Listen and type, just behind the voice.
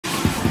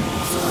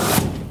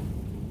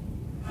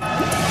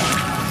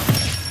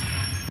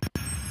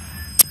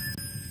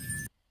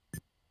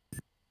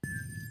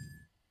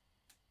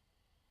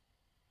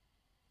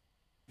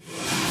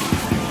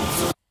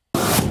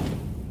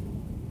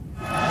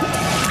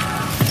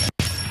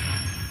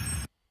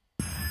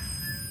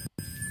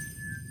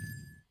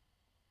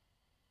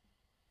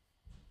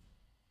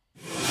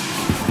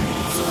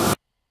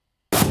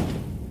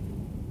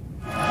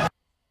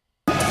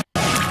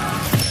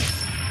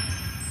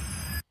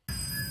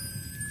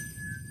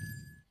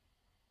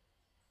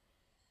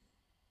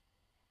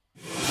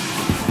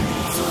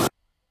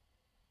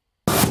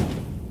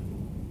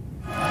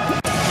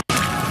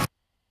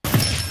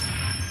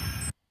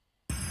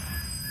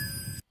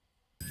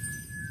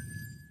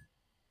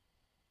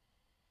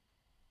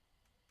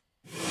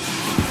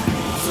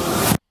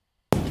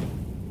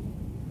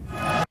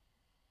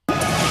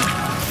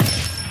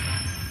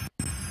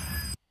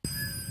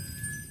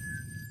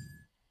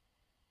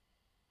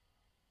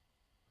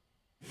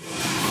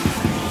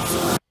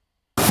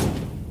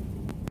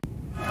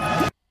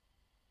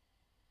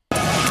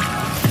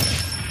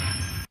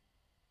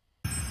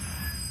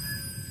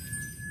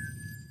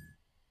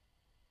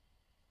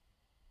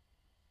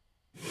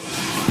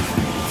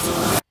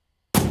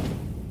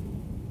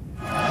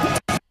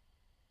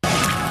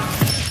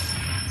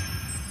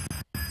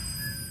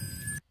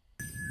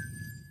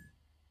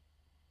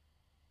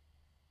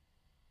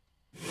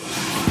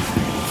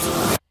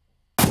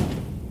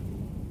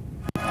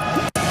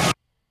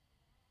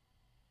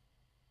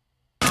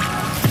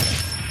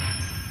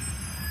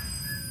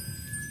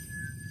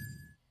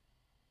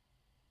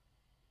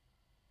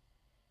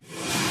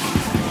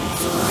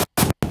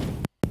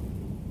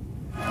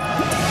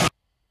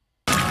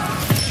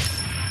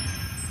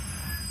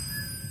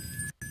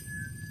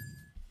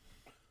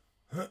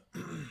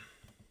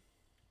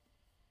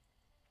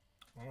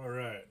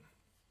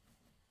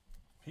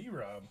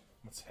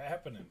What's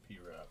happening,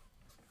 P-Rap?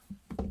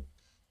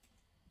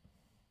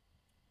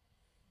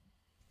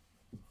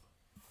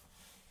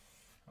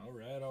 All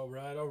right,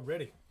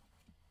 already.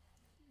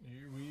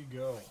 Here we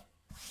go.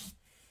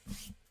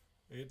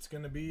 It's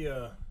gonna be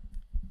a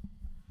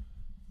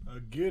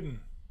good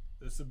one.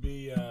 This will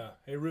be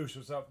hey Roosh,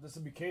 what's up? This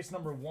will be case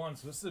number 1.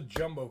 So this is a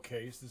jumbo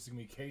case. This is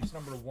gonna be case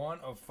number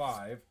 1 of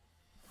 5.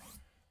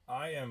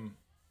 I am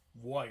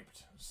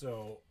wiped,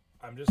 so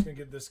I'm just gonna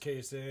get this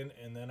case in,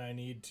 and then I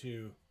need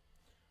to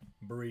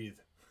breathe,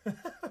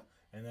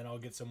 and then I'll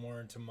get some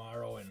more in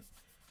tomorrow, and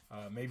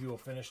maybe we'll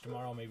finish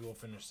tomorrow. Maybe we'll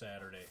finish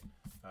Saturday.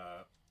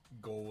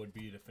 Goal would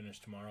be to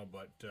finish tomorrow,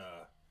 but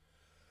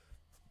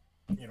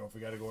you know, if we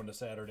got to go into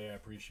Saturday, I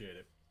appreciate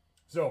it.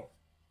 So,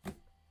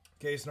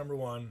 case number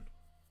 1,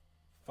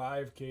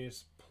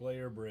 5-case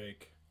player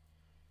break.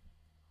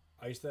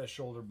 Ice that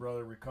shoulder,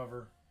 brother.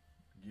 Recover.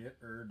 Get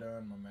her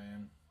done, my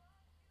man.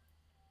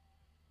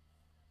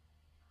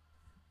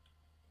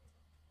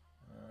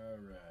 All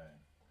right.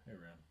 Hey,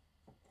 Ren.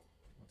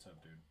 What's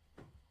up, dude?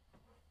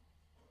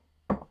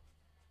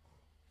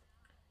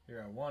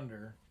 Here, I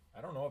wonder.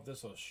 I don't know if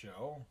this will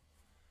show.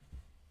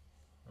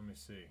 Let me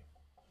see.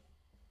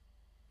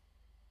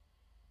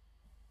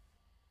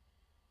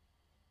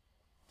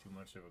 Too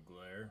much of a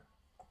glare.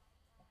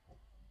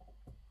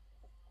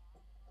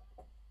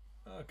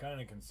 Oh, I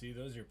kind of can see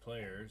those are your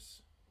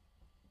players.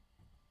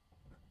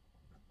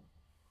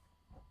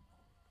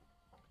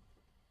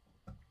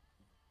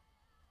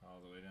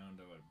 All the way down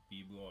to what,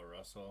 Bebo or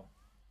Russell.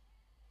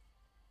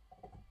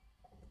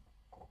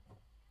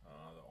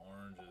 The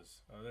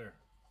oranges. Oh, there.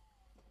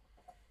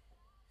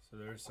 So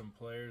there's some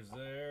players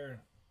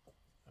there.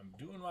 I'm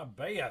doing my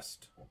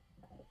best.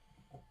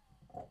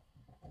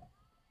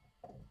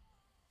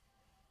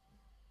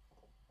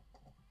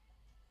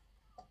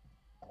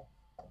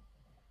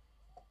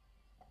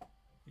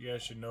 You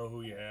guys should know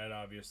who you had,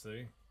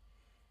 obviously.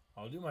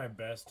 I'll do my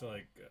best to,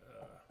 like,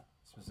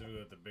 specifically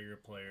with the bigger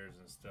players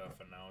and stuff,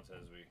 announce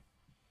as we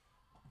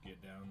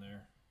get down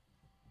there.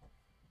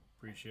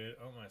 Appreciate it.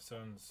 Oh, my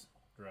son's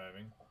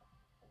driving.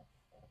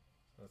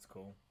 That's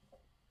cool.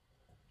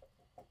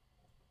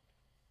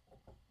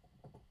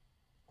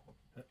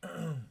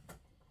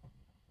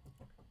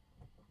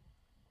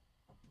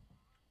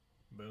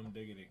 Boom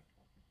diggity.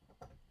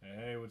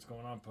 Hey, what's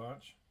going on,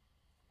 Punch?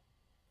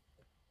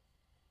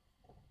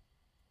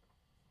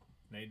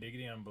 Nate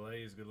Diggity on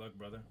Blaze. Good luck,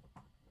 brother.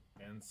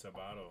 And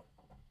Sabato.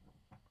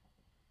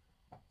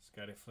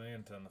 Scotty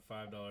Flint on the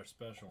 $5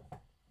 special.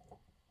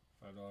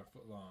 $5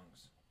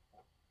 footlongs.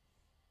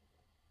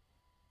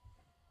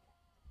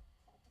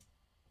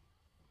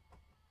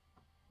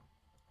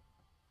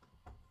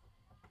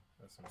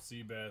 Got some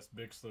Seabass,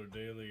 Bixler,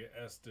 Daly,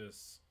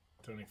 Estes,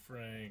 Tony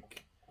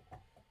Frank,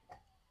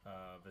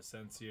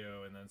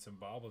 Vicencio, and then some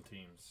bobble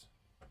teams.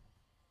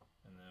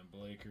 And then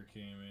Blaker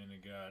came in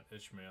and got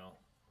Ishmael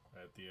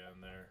at the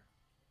end there.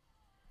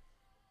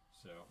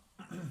 So,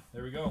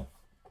 there we go.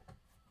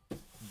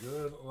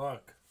 Good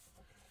luck.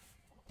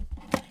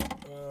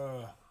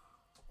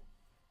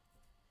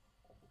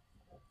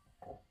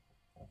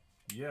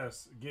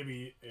 Yes,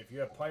 Gibby, if you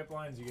have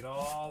pipelines, you get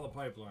all the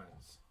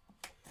pipelines.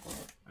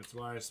 That's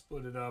why I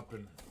split it up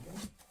and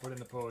put in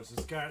the post.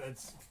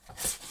 It's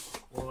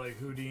well, like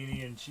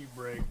Houdini and Cheap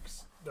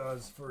Breaks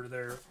does for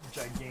their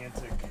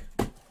gigantic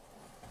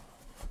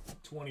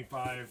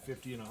 25,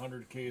 50, and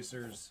 100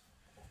 casers.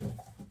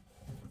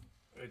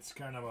 It's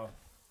kind of a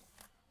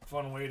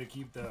fun way to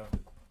keep the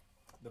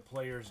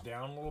players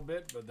down a little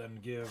bit, but then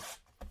give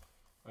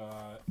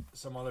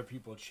some other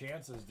people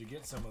chances to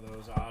get some of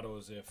those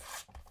autos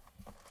if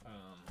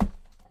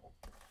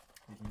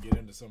you can get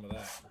into some of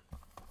that.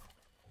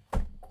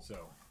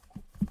 So,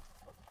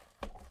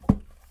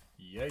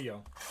 yeah,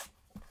 yo.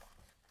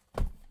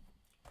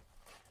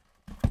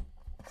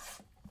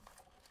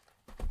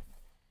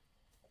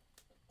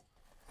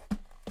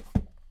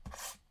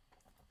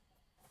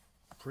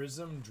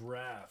 Prism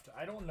draft.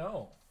 I don't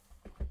know.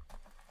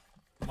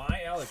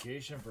 My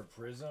allocation for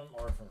Prism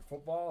or for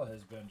football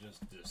has been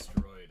just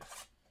destroyed.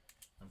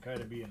 I'm kind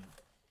of being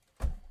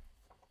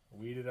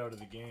weeded out of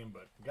the game,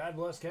 but God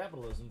bless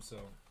capitalism,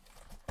 so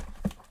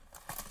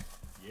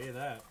yay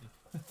that.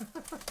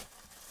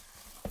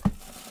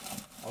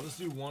 I'll just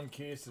do one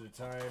case at a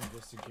time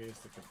just in case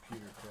the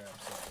computer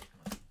craps out.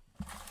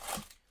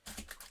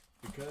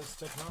 Because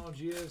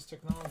technology is.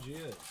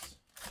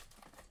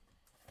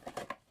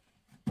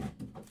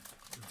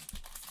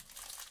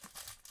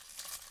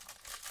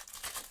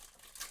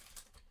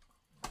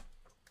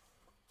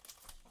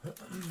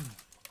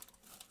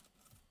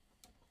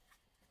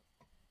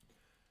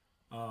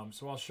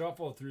 So I'll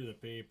shuffle through the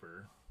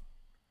paper.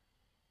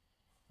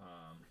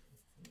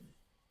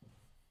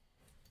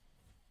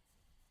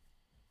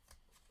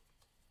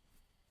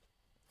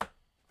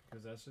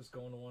 Because that's just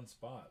going to one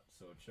spot.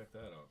 So check that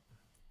out.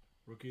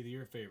 Rookie of the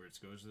Year favorites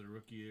goes to the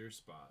Rookie of the Year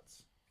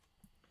spots.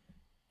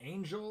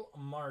 Angel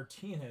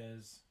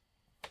Martinez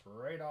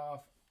right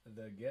off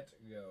the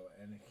get-go.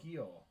 And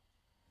heel.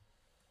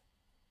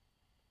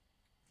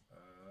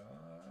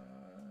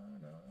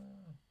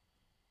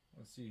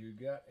 Let's see who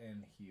got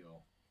and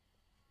heal.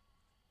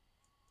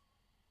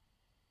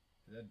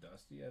 Is that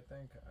Dusty, I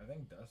think? I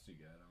think Dusty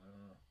got him. I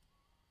don't know.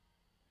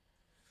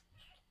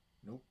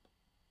 Nope.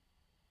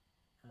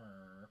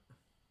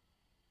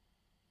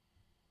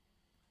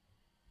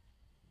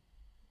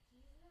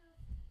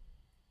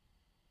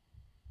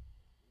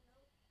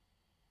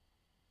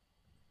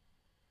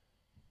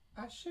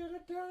 I should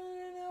have done it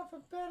in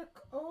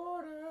alphabetical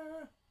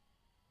order.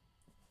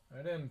 I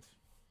didn't.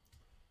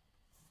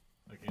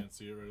 I can't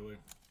see it right away.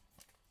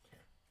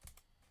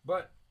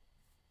 But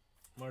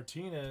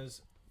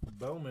Martinez,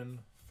 Bowman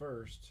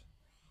first,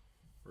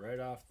 right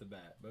off the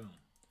bat. Boom.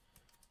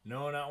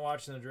 No, not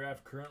watching the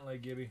draft currently,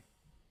 Gibby.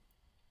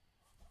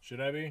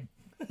 Should I be?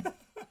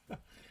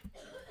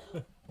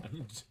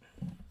 I'm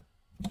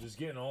just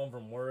getting home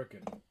from work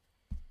and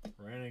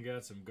ran and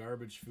got some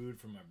garbage food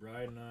for my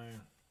bride and I.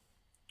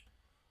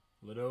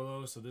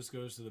 Lodolo, so this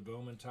goes to the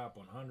Bowman top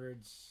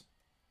 100s.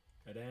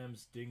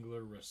 Adams,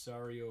 Dingler,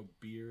 Rosario,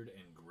 Beard,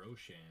 and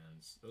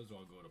Groshans. Those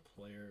all go to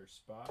player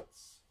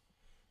spots.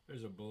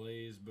 There's a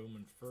Blaze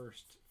Bowman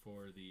first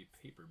for the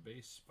paper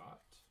base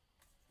spot.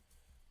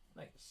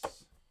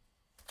 Nice.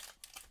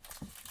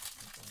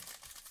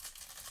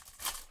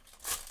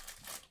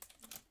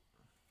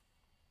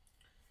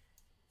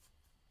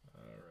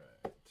 All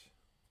right.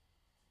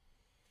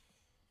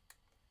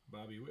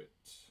 Bobby Witt.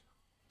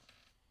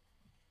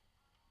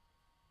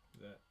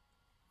 That,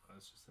 oh,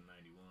 that's just a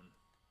 91.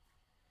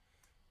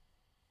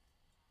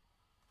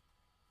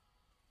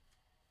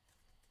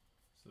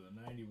 So the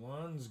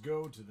 91s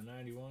go to the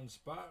 91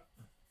 spot.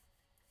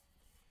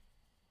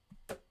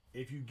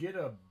 If you get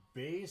a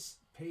base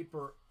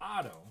paper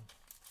auto,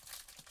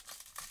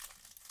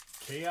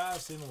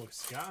 Chaos in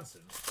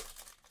Wisconsin.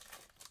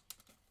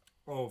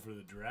 Oh, for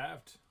the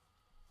draft?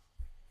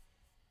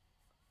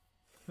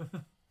 That's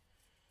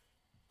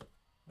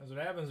what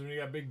happens when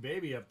you got Big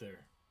Baby up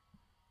there.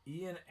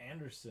 Ian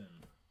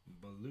Anderson,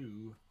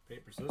 blue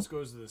paper. So this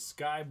goes to the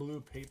sky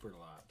blue paper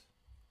lot.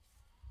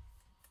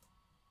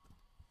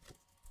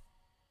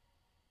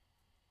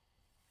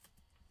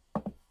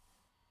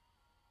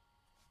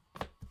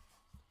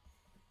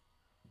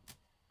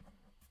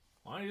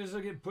 Why don't you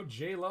just put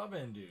J Love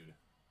in, dude?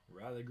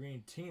 Riley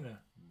Green,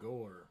 Tina,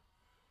 Gore.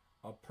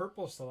 A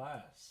purple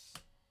Salas.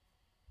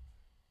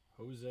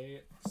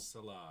 Jose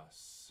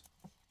Salas.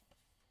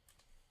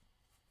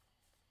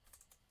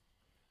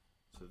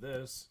 So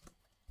this,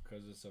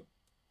 because it's a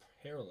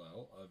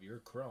parallel of your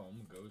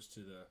chrome, goes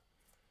to the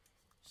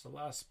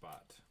Salas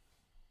spot.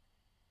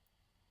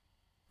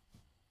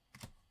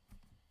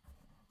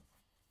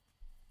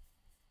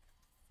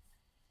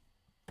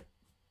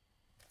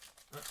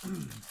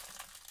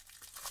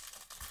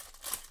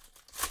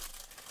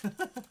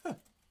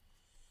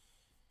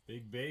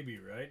 Big Baby,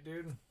 right,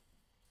 dude?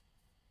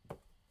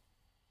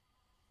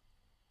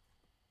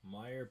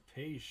 Meyer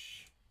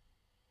Paish.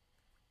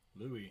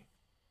 Louis.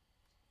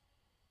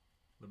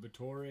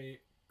 Liberatore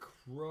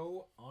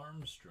Crow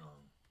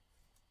Armstrong.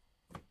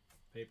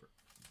 Paper.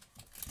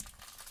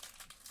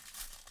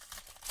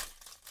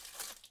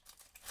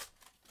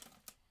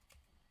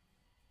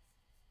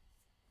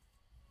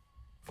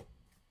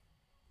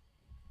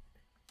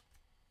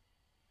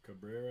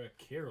 Cabrera,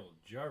 Carroll,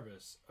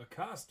 Jarvis,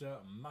 Acosta,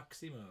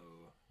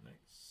 Maximo.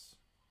 Nice.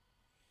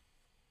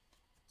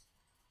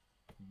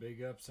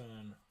 Big ups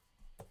on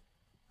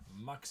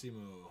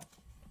Maximo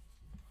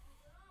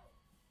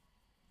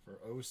for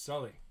O.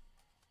 Sully.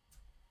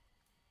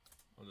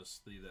 I'll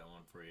just leave that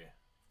one for you,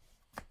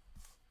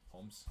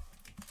 Holmes.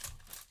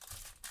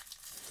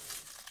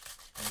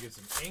 I'll get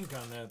some ink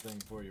on that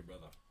thing for you,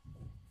 brother.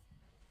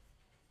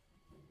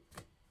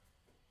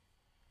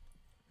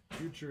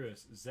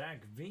 Futurist,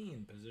 Zach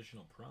Veen,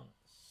 Positional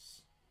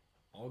Promise.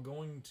 All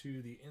going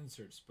to the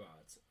insert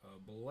spots.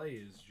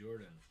 Blaze,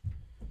 Jordan.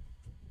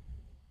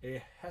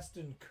 A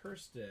Heston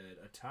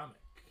Kjerstad, Atomic.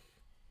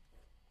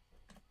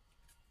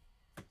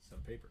 Some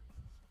paper.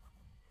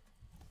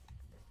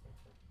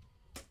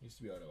 Used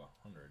to be out of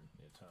 100,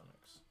 the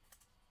Atomics.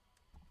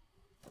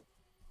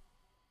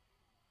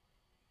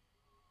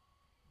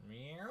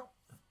 Meow.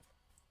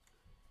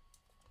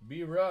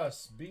 B.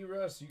 Russ,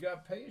 you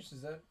got Pace?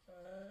 Is that...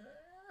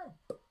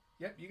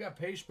 Yep, you got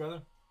Pace,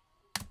 brother.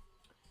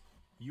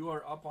 You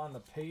are up on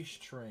the Pace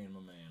train, my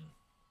man.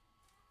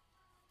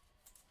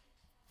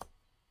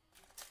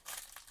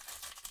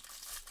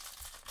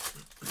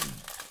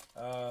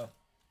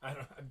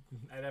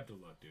 I'd have to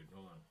look, dude.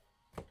 Hold on.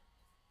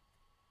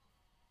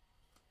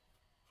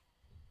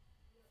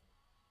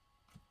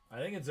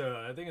 I think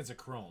it's a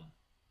chrome.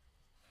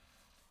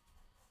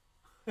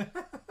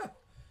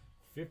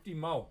 50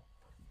 Mo.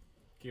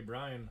 Okay,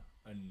 Brian,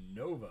 a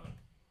Nova.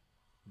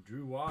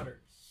 Drew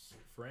Waters,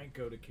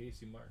 Franco to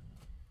Casey Martin.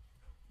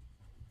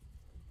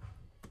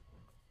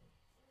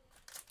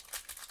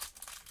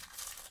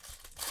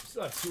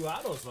 Still have 2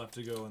 autos left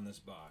to go in this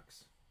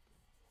box.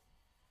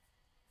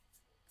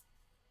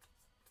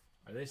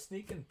 Are they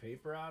sneaking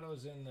paper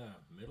autos in the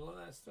middle of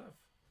that stuff?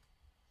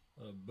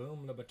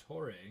 Boom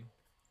Liberatore,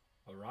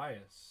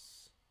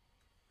 Arias,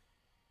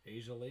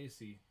 Asia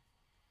Lacey,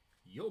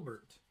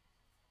 Gilbert.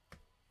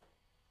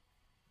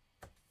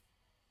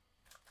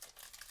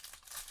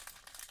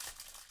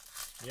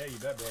 Yeah, you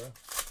bet, brother.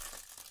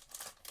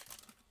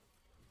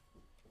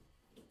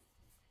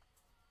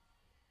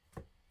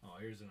 Oh,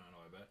 here's an auto,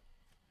 I bet.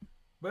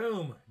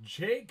 Boom!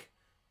 Jake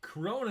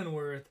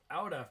Cronenworth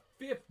out of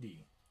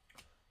 50.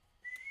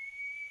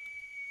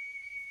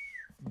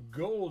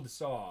 Gold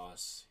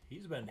sauce.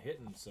 He's been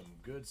hitting some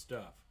good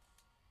stuff.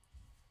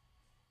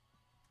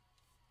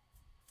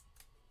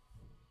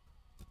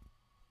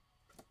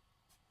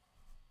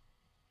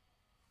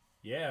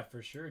 Yeah,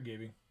 for sure,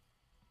 Gibby.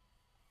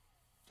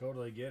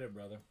 Totally get it,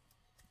 brother.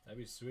 That'd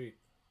be sweet.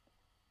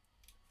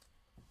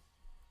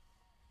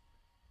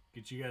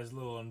 Get you guys a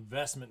little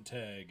investment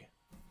tag.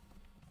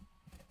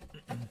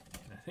 I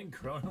think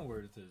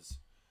Cronenworth is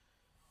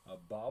a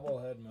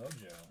bobblehead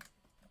mojo.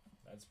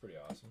 That's pretty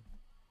awesome.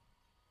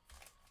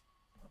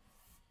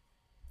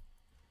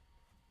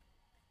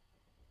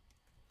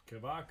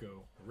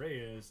 Cavaco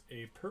Reyes,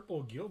 a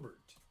purple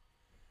Gilbert.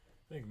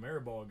 I think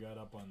Maribal got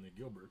up on the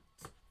Gilbert.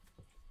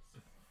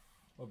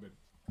 Oh, babe.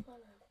 Come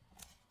on, Ram.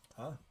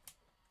 Huh?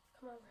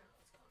 Come on, Ram.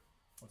 Let's go.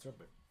 What's up,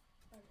 babe?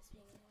 Remmy's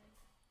being annoying.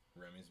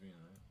 Remy's being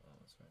annoying? Oh,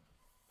 that's fine.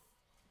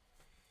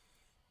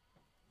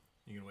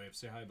 You can wave.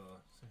 Say hi, Bella.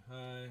 Say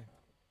hi.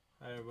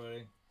 Hi,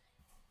 everybody.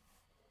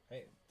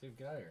 Hey, dude,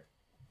 get out of here.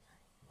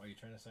 Are you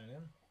trying to sign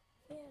in?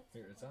 Yeah.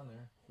 Here, it's on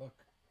there.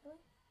 Look. Really?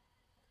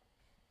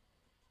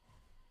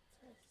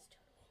 Sorry, this is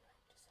totally annoying.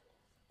 Just send me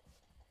something.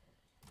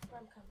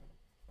 I'm coming.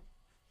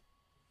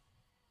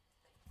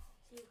 Okay.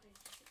 See you,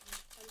 Grace.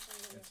 I'm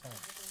sorry. It's fine.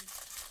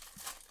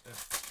 Yeah.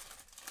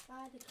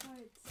 Buy the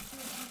cards.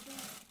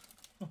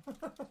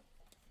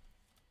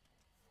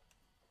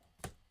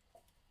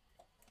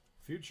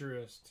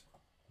 Futurist,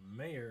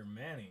 Mayor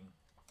Manning,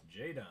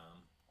 J-Dom,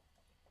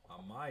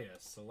 Amaya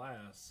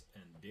Salas,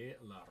 and De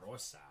La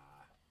Rosa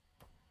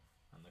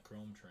on the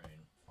Chrome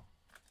train.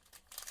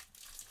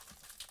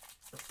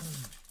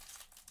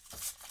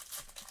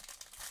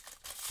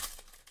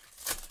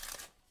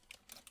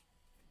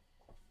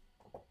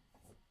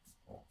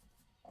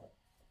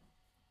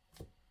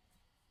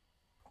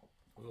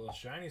 A little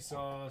shiny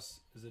sauce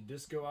is a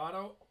Disco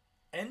Auto.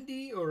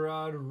 Andy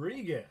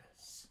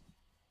Rodriguez.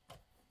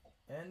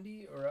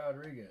 Andy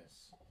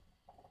Rodriguez.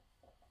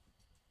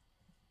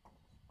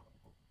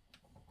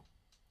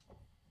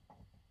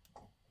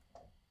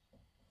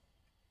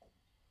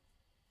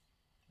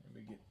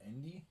 Maybe get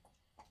Andy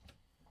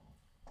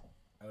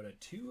out of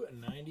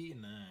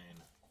 299.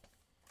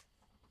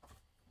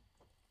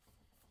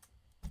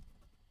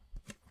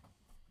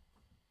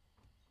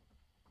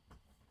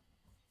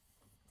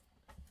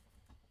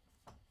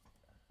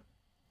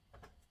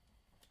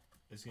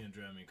 It's gonna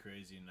drive me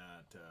crazy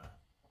not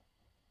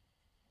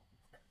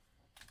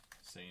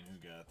saying who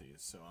got these,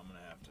 so I'm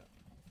gonna have to.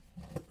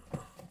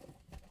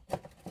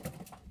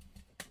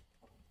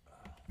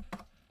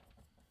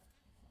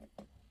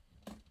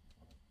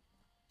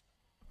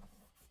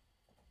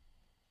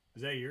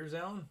 Is that yours,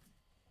 Alan?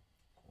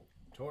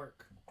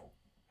 Torque,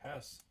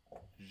 Hess,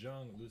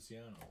 Zhang,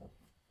 Luciano.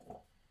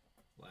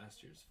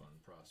 Last year's fun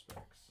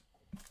prospects.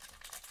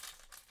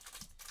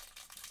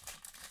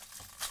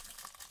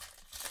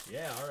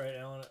 Yeah, all right,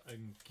 Alan.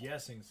 I'm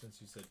guessing since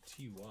you said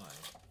TY.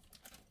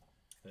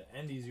 The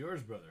Andy's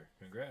yours, brother.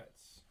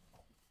 Congrats.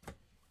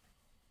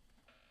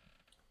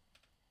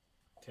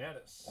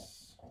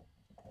 Tatis.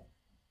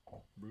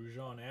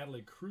 Brujon,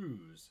 Adley,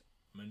 Cruz,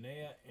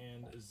 Manea,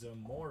 and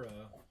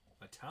Zamora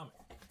Atomic.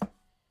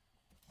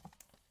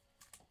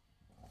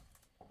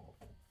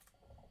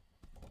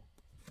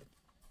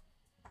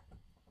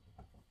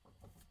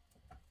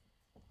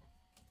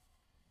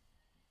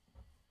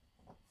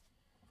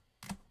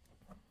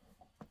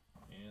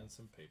 And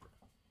some paper.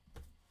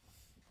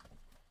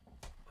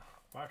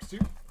 Box 2.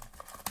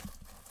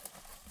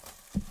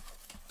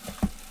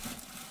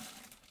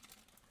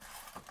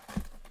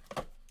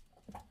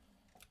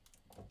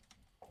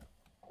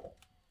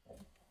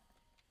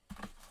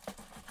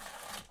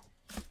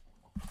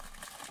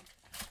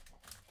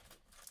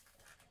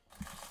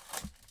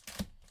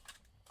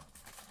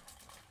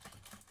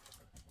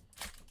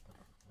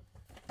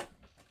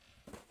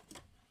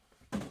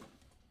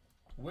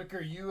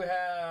 Wicker, you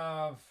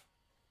have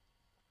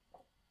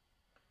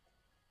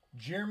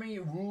Jeremy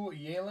Wu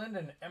Yalen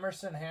and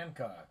Emerson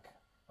Hancock.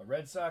 A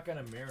Red Sox and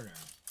a Mariner.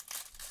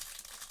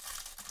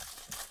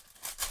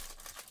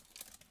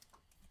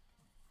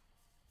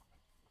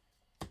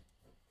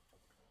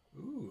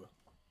 Ooh.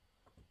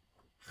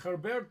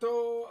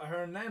 Gilberto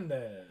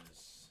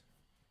Hernandez.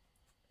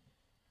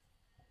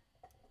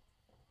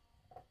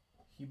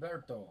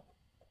 Gilberto.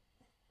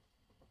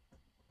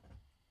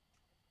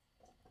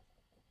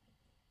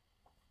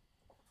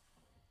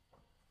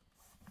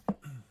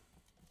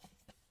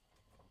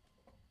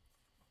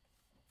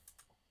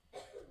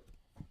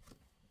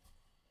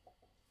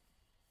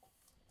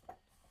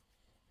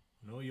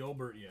 No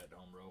Yolbert yet,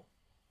 homebro.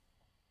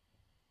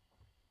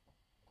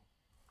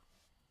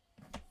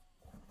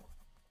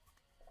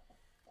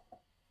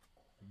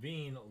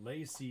 Veen,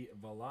 Lacey,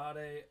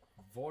 Valade,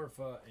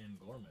 Vorfa, and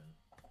Gorman.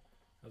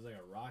 That's like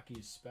a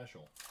Rockies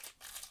special.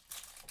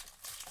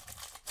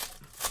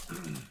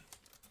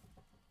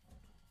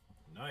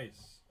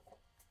 Nice.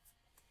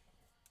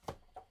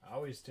 I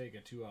always take a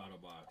 2 auto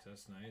box.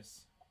 That's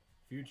nice.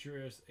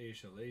 Futurist,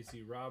 Aisha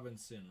Lacey,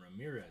 Robinson,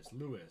 Ramirez,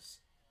 Lewis,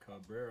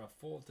 Cabrera,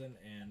 Fulton,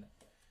 and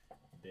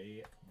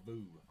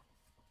Debut.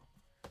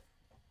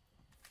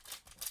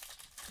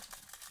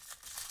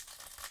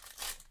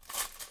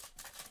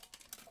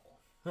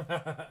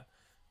 I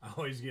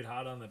always get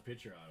hot on the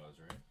pitcher autos,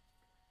 right?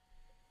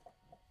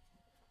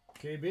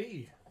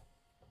 KB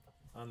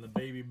on the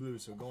baby blue.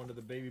 So going to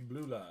the baby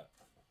blue lot.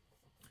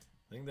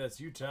 I think that's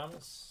you,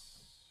 Thomas.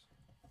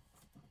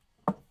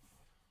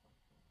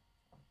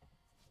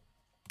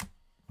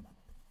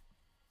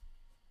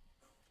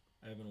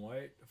 Evan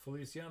White,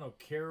 Feliciano,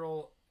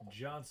 Carroll,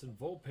 Johnson,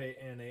 Volpe,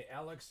 and a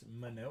Alex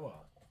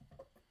Manoah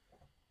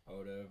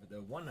out of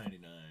the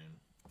 199.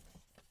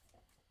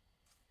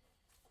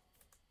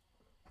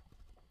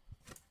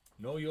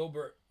 No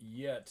Yolbert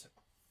yet.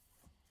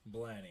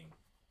 Blanning.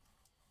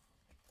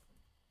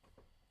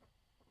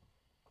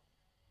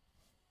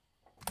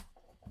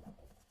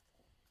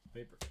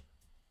 Paper.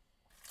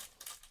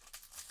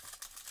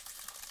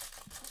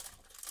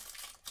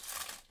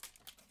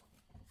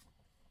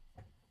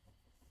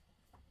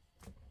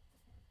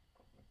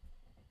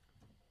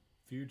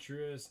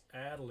 Futurist,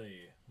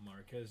 Adley,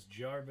 Marquez,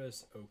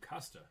 Jarvis,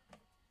 Acosta.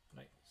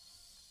 Nice.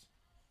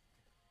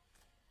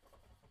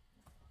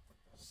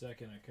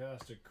 Second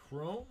Acosta,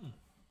 Chrome.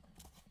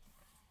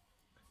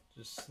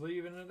 Just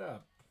sleeving it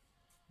up.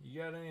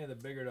 You got any of the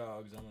bigger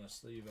dogs, I'm going to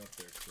sleeve up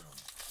their Chrome.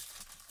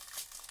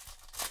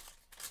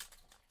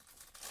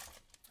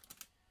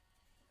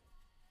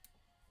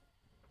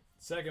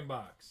 Second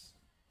box.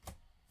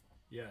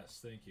 Yes,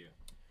 thank you.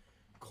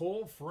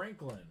 Cole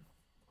Franklin.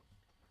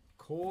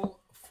 Cole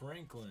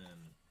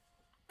Franklin.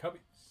 Cubbies.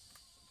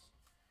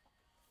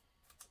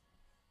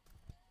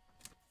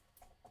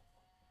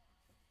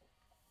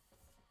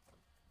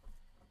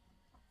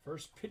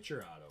 First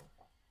pitcher auto.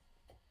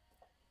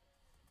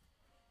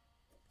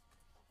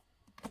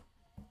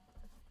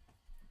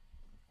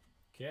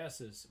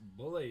 Cassis,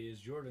 Blaze,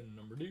 Jordan,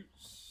 number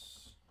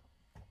deuce.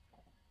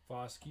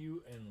 Foscue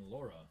and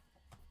Laura.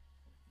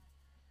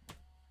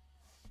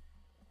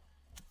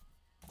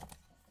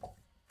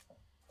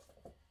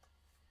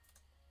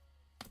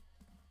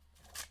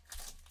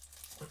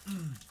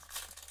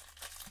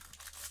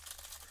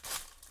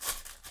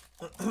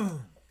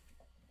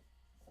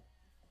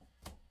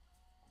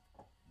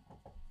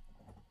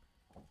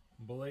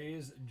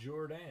 Blaze,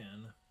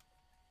 Jordan,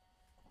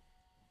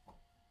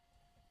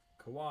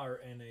 Kawar,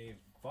 and a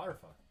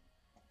Varfa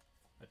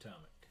Atomic.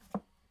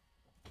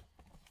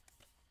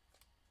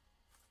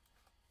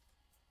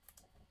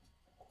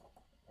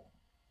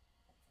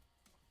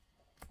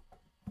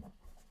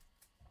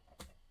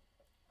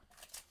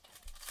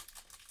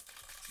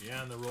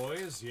 Yeah, and the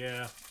Roys,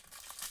 yeah.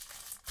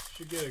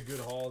 Should get a good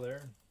haul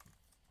there.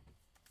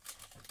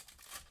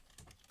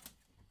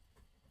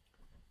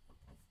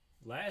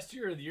 Last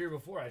year or the year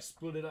before, I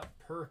split it up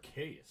per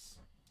case.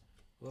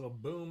 A little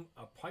boom,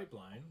 a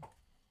pipeline.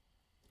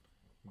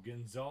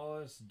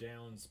 Gonzalez,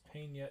 Downs,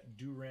 Pena,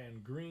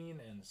 Duran,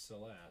 Green, and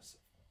Salas.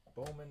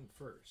 Bowman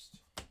first.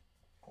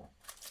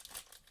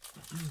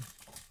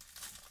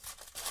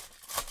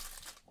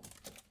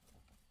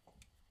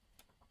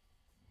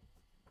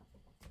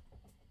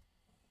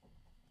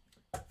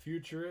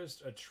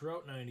 Futurist, a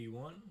Trout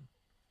 91.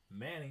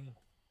 Manning.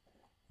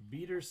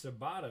 Beater,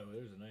 Sabato.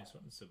 There's a nice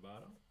one,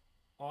 Sabato.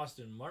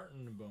 Austin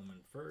Martin, Bowman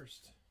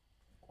first.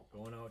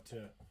 Going out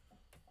to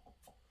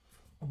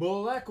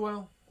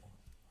Blackwell.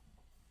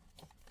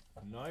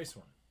 Nice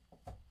one.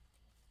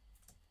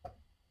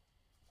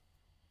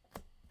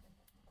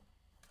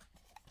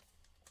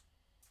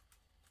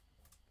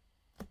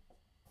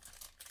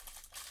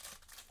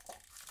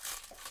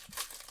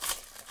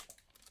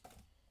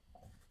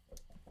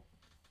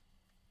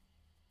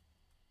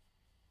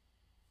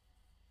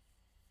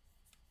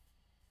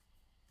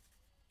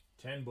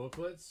 Ten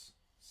booklets.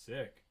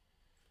 Sick.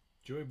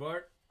 Joey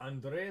Bart,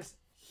 Andres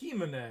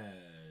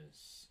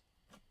Jimenez.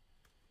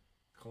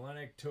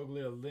 Kalanick,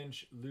 Toglia,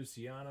 Lynch,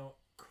 Luciano,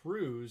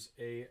 Cruz,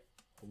 a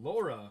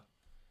Laura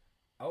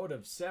out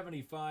of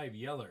 75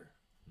 Yeller.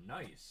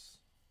 Nice.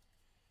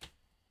 I'm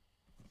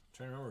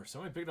trying to remember.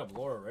 Somebody picked up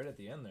Laura right at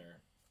the end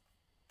there.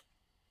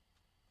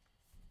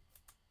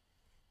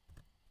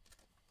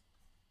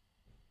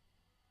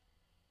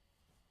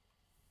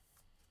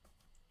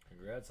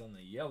 Congrats on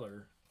the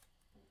Yeller.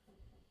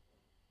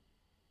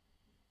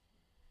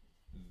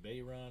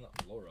 Bayron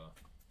Laura.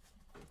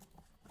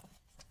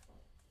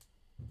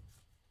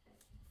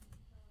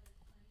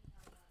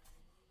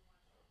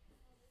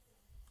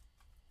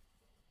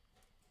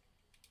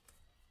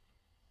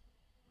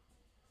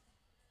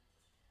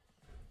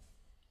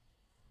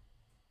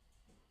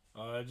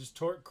 Just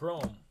Torque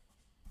Chrome.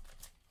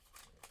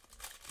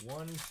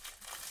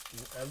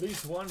 At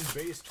least one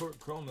base Torque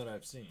Chrome that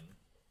I've seen.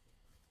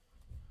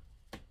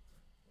 Dad,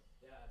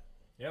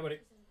 Yeah, buddy.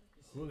 you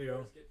see Julio.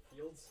 Bears get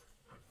Fields?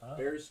 Huh?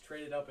 Bears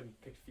traded up and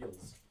picked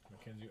Fields.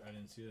 Mackenzie, I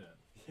didn't see that.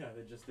 Yeah,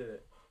 they just did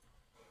it.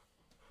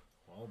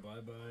 Well,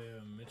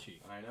 bye-bye,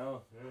 Mitchie. I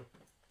know. Yeah.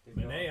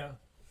 Manea.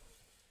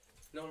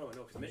 No,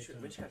 because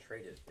Mitch got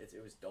traded.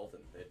 It was Dalton.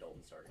 They had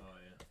Dalton starting. Oh,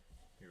 yeah.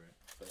 You're right.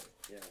 So,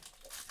 yeah.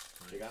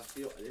 They got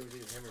Fields. It was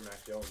either him or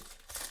Mac Jones.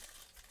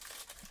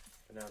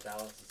 And now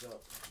Dallas is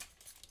up.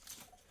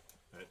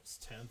 It's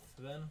 10th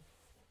then?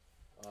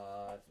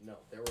 No.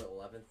 They were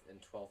 11th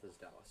and 12th is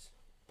Dallas.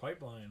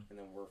 Pipeline. And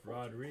then we're 14th.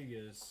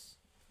 Rodriguez.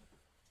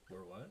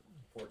 We're what?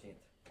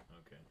 14th.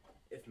 Okay.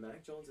 If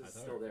Mac Jones is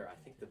still there, I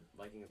think the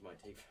Vikings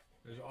might take...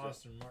 There's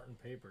Austin Martin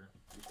Paper.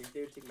 You think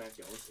they would take Mac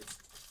Jones? It's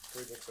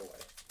 3 picks away.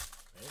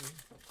 Maybe.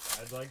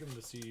 I'd like him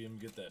to see him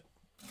get that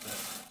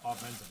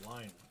offensive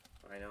line.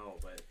 I know,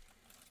 but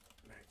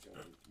Mac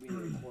Jones, we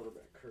need a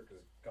quarterback. Kirk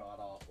is god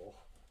awful.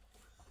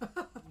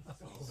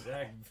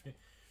 Zach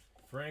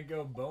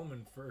Franco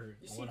Bowman for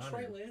You see, 100.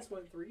 Trey Lance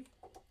went 3,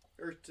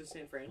 or to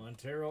San Fran.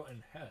 Montero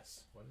and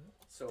Hess. What is it?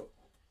 So,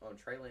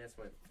 Trey Lance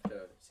went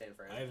to San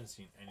Fran. I haven't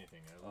seen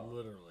anything. I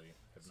literally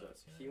have not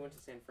seen He anything. went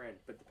to San Fran,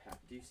 but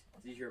did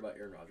you hear about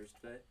Aaron Rodgers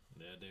today?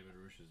 Yeah, David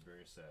Roosh is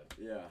very sad.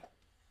 Yeah.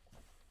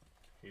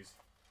 He's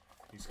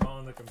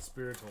calling the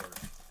conspirator.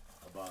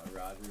 About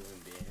Rodgers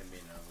and him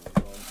being a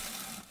one.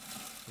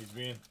 He's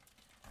being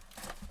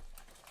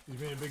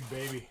a big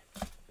baby.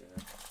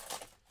 Yeah.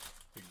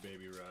 Big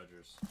baby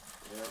Rodgers.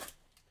 Yeah.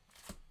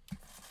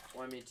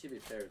 Well, I mean, to be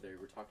fair, they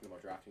were talking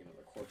about drafting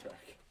another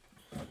quarterback.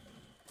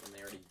 And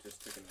they already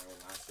just took him their own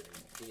last year.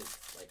 He is,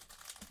 like,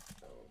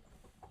 so...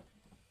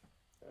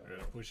 We're going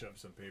to push up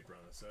some paper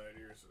on the side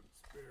here, so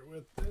just bear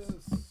with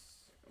this.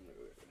 I'm going to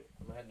go get ready.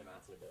 I'm heading to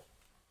Matt's in a bit.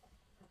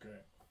 Okay.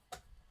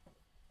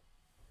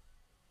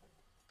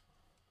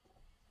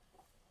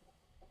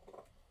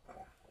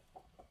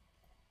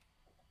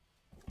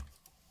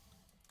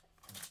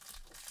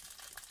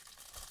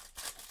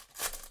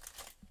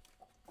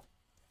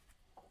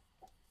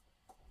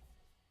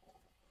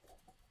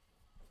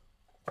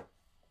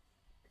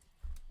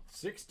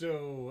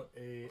 Sixto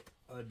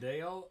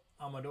Adele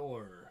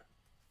Amador.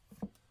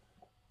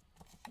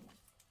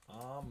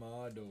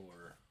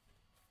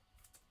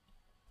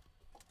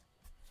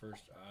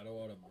 First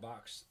auto out of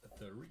box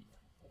 3.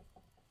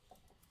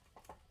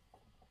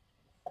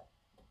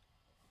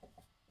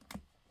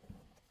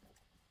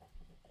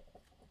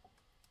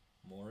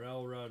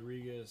 Morel,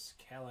 Rodriguez,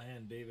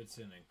 Callahan,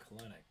 Davidson, and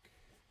Klenek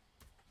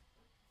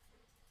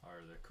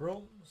are the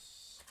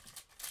Chromes.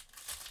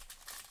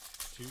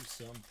 To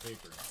some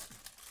paper.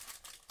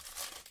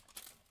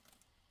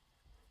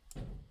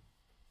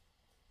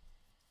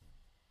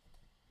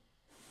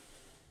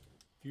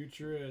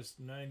 Futurist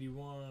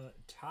 91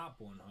 top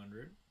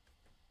 100.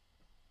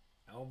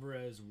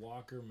 Alvarez,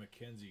 Walker,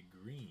 McKenzie,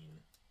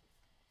 Green.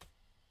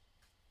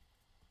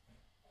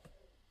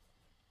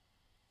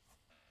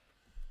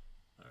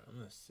 Alright, I'm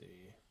gonna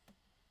see.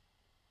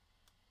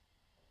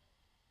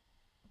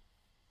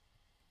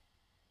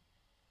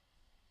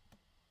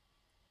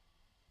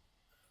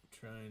 I'm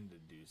trying to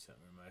do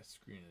something. My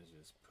screen is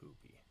just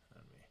poopy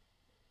on me.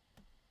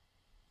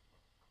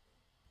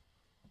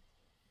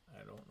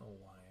 I don't know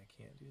why I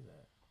can't do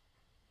that.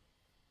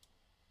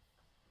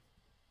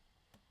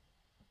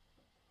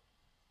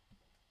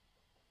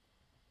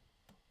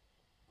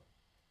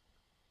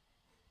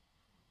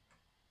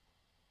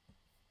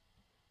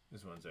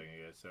 Just 1 second,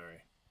 guys.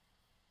 Sorry.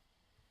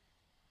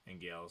 And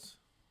gals,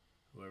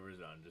 whoever's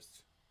on,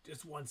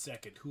 just 1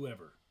 second.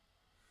 Whoever.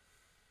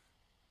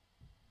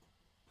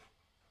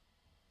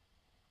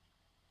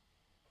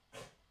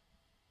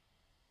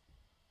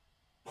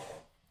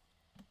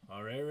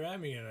 All right,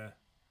 Rami, gonna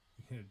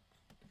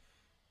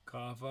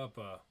cough up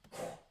a.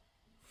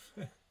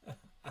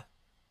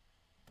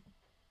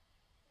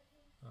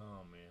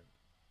 Oh man.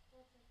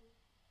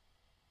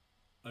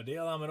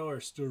 Adele Amador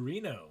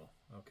Storino.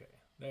 Okay,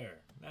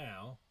 there.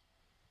 Now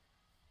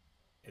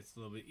it's a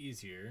little bit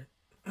easier.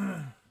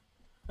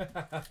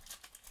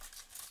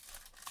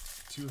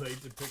 Too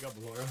late to pick up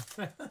Laura.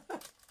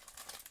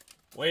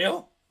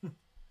 Well,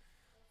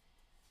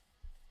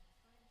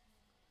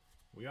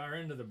 we are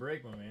into the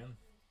break, my man.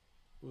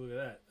 Ooh, look at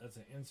that. That's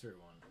an insert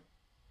one.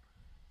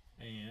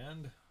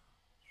 And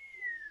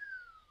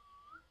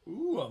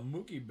ooh, a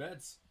Mookie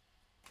Betts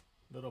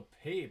little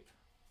pape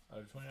out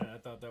of 29. I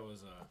thought that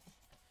was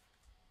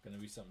gonna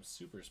be something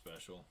super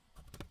special.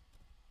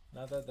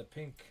 Not that the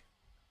pink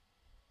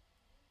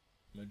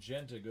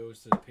magenta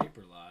goes to the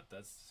paper lot.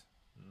 That's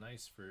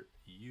nice for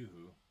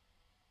you.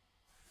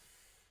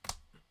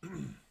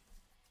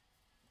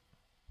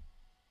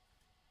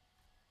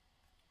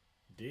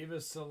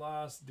 Davis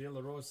Salas De La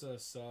Rosa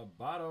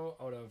Sabato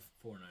out of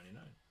 4.99.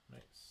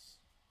 Nice.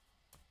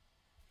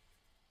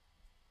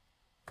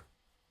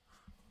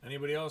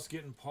 Anybody else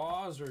getting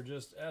paused or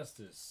just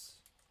Estes?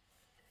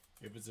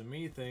 If it's a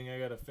me thing, I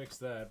gotta fix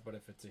that. But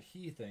if it's a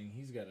he thing,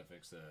 he's gotta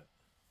fix that.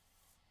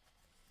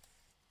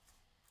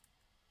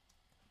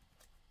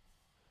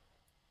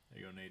 There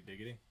you go, Nate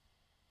Diggity.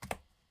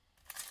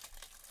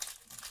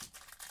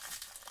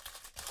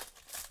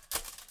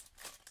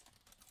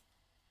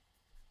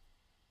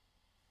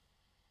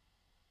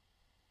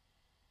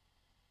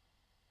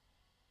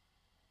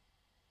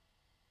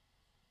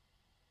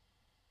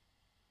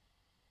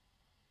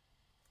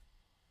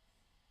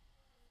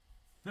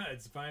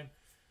 It's fine.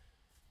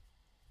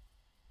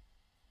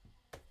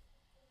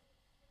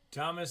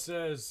 Thomas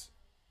says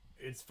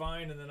it's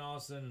fine, and then all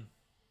of a sudden,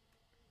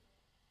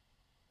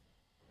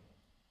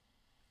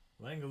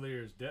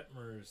 Langoliers,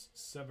 Detmers,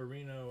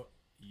 Severino,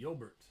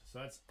 Yolbert. So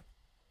that's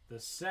the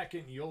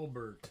second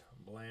Yolbert.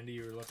 Blandy,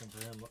 you were looking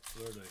for him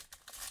clearly.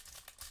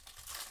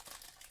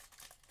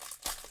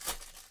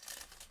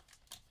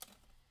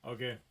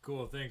 Okay,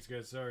 cool. Thanks,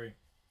 guys. Sorry.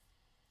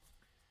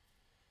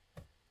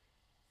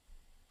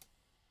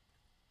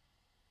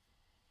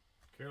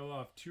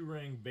 Karloff,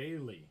 Turang,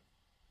 Bailey,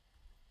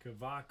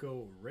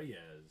 Cavaco,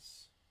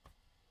 Reyes.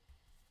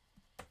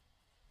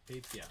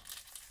 Yeah.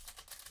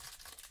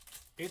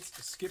 It's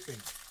skipping.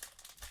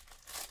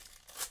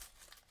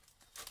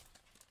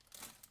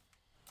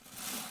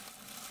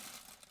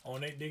 Oh,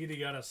 Nate Diggity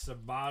got a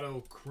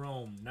Sabato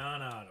Chrome.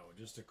 Non-auto,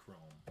 just a Chrome.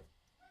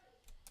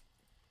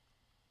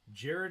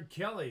 Jared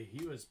Kelly,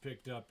 he was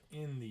picked up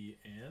in the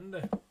end.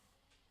 I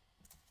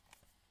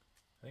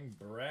think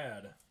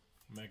Brad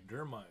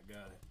McDermott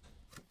got it.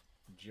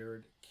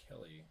 Jared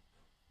Kelly.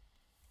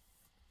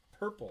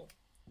 Purple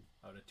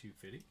out of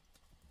 250.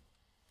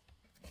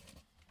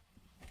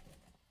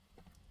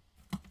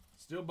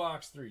 Still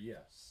box 3,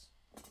 yes.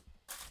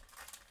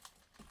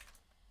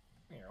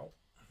 Meow.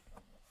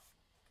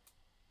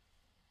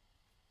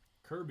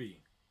 Kirby.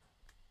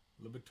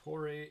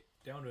 Liberatore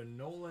down to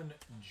Nolan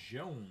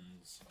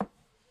Jones.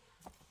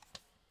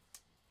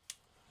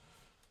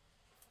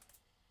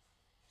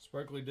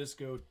 Sparkly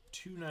Disco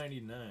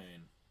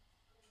 $2.99.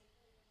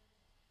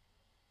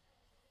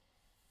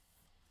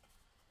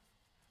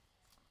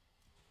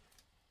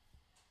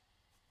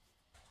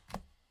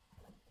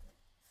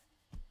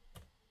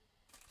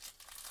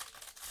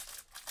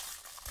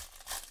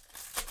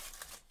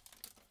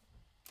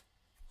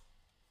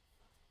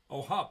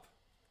 Oh, Hup.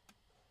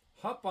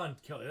 Hup on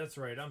Kelly. That's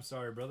right. I'm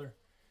sorry, brother.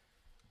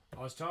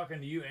 I was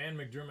talking to you and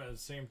McDermott at the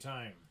same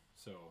time.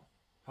 So,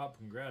 Hup,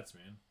 congrats,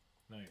 man.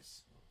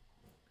 Nice.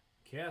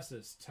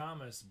 Cassis,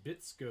 Thomas,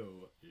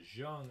 Bitsko,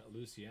 Jean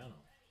Luciano.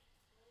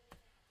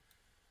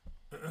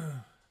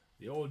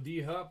 The old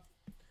D-Hup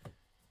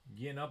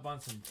getting up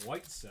on some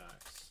White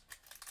Sox.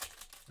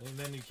 And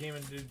then he came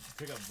and did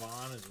pick up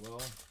Vaughn as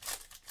well.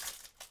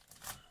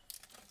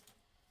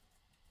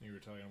 You were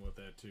talking about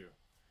that too.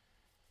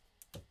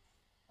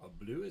 A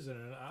blue is in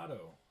an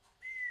auto.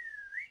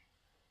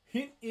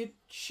 Hint it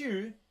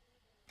chew.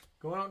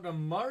 Going out to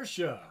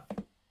Marsha.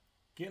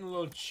 Getting a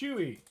little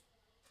chewy.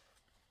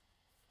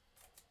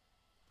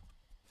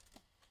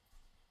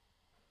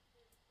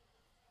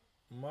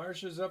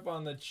 Marsha's up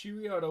on the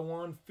chewy out of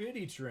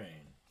 150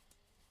 train.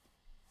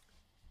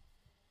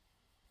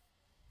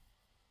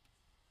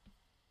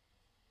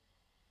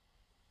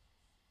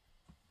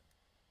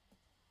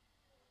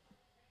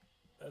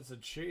 That's a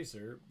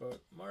chaser,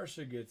 but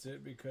Marsha gets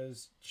it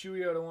because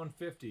chewy out of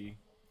 150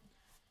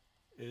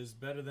 is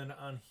better than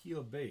on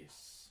heel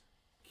base.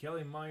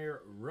 Kelly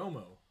Meyer,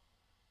 Romo,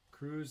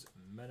 Cruz,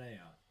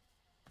 Menea.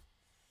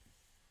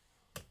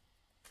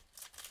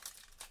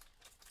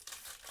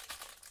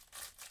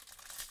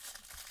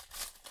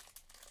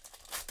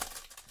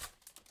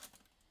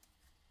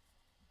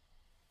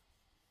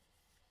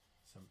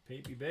 Some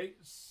Papy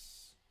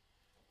Base.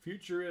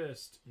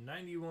 Futurist,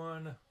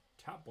 91,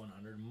 top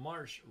 100.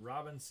 Marsh,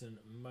 Robinson,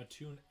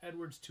 Mattoon,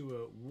 Edwards to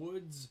a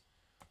Woods,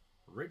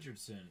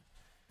 Richardson.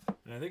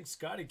 And I think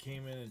Scotty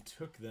came in and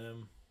took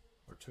them,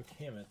 or took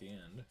him at the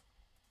end.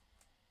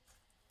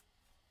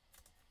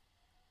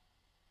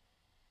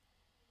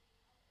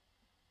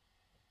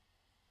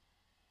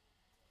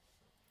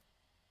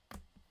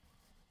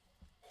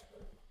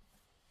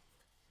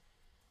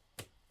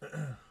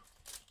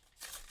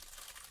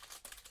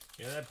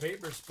 Yeah, that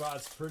paper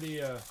spot's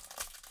pretty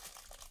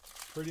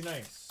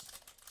nice.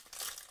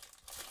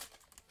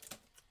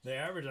 They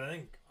average, I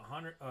think,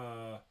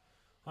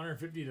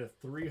 150 to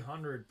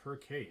 300 per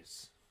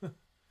case.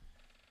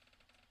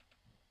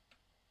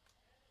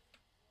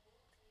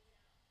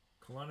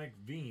 Kalanick,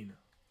 Veen,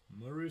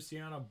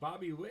 Maruciano,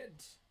 Bobby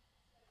Witt,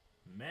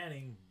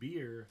 Manning,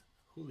 Beer,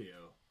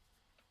 Julio,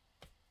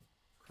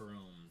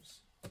 Chromes.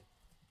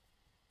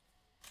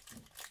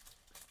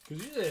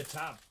 Because usually the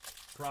top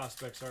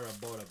prospects are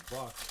about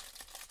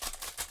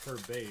 $1 per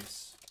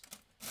base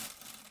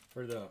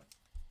for the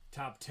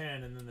top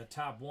 10, and then the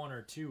top 1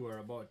 or 2 are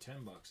about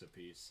 $10 a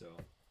piece. So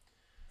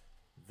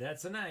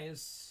that's a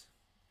nice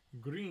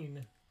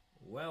Green,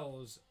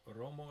 Wells,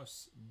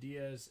 Ramos,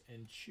 Diaz,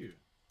 and Chu.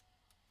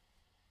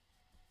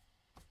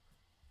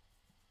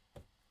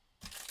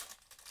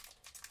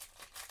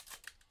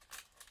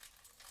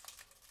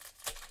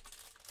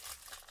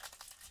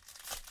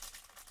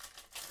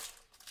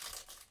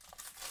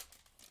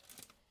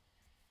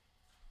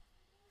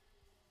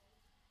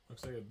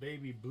 Looks like a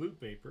baby blue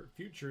paper.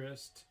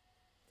 Futurist.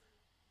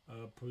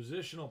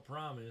 Positional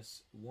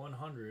Promise.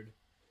 100.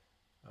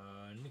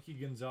 Nicky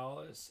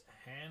Gonzalez.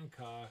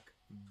 Hancock.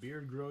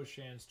 Beard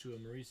Groshans to a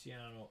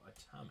Mauriciano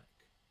Atomic.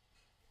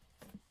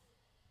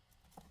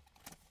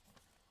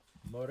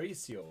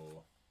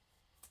 Mauricio.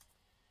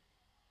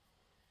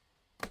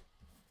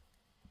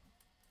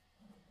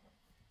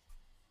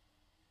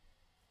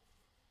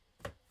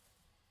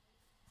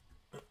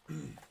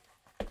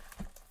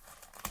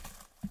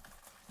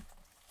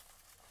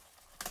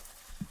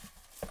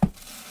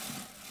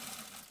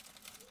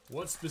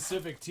 What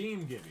specific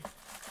team, Gibby?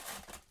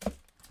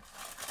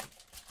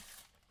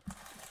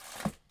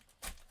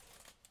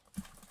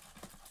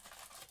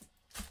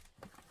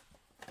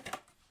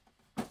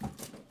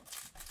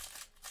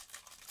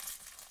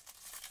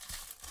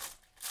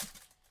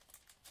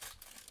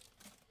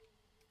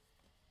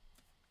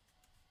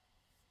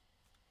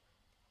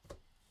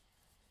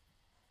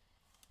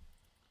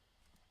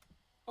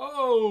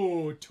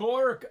 Oh,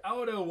 Torque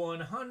Auto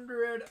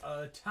 100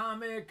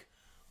 Atomic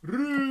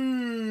Rouge.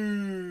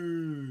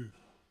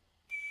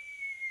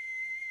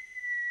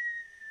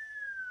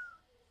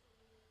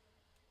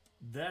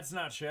 That's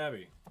not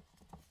shabby.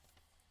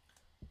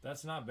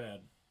 That's not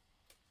bad.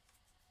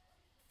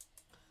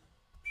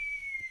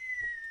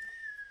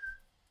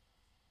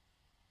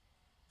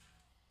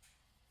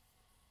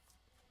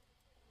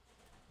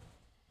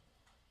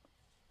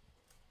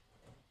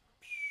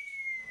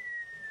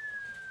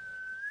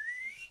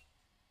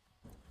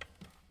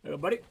 Hey,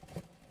 buddy.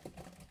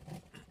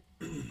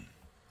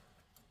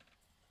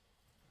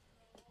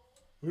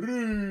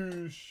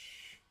 Rouge.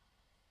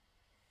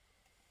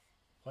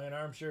 Playing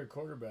armchair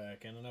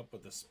quarterback, ending up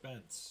with the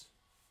Spence.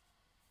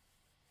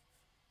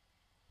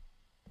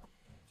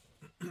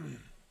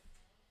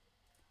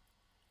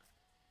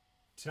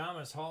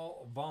 Thomas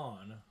Hall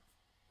Vaughn,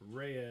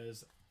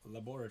 Reyes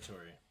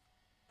Laboratory.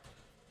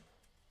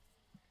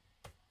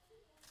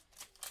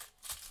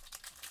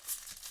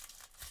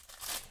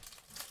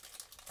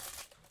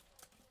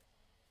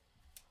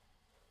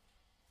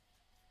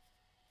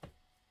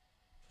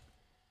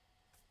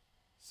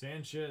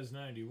 Sanchez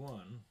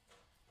 91,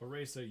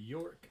 Paresa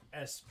York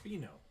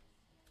Espino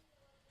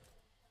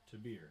to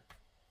Beer.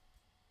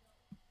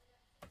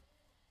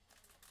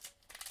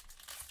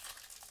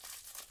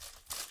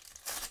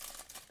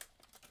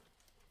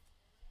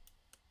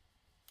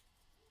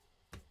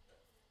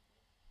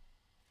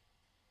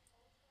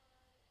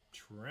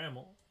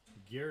 Trammell,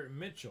 Garrett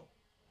Mitchell,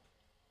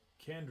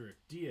 Kendrick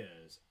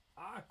Diaz,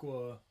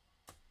 Aqua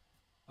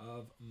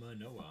of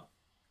Manoa,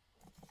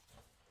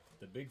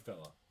 the big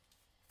fella.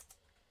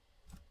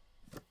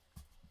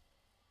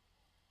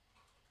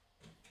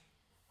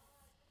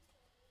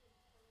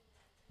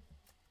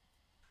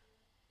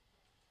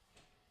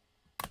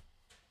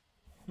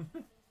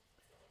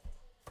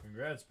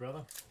 Congrats,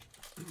 brother.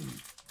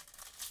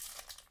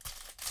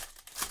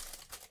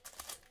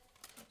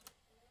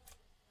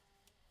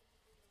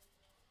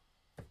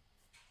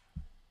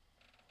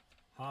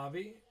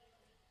 Javi.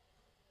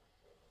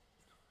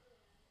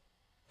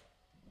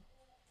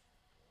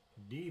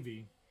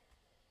 Devi.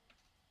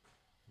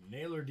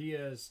 Naylor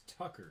Diaz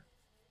Tucker.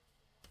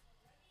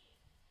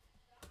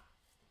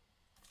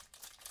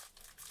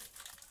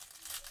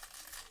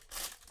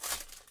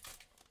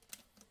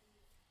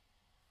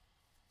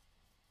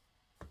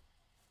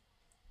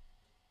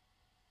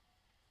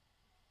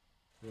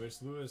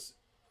 Royce Lewis,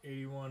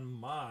 81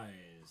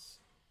 Mize.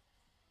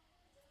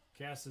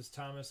 Cassis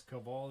Thomas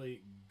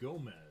Cavalli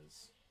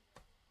Gomez.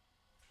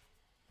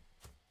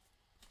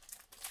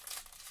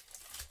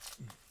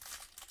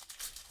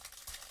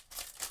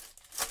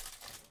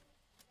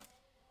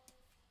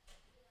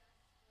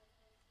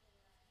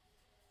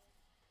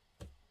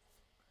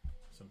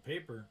 Some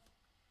paper.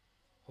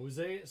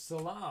 Jose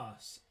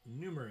Salas,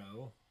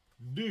 numero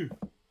 2.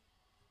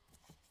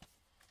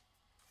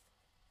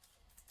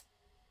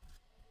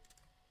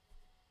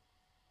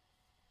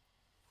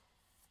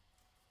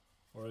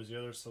 Or is the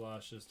other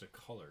Salas just a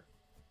color?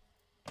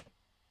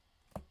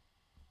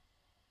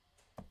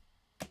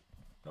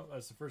 No,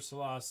 that's the first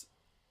Salas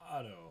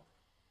auto.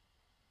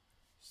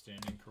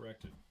 Standing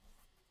corrected.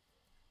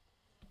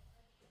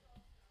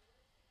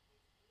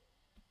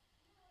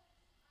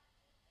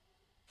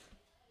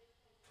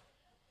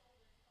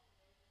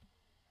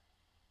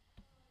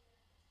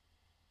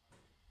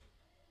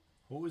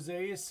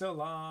 Jose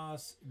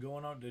Salas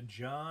going out to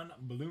John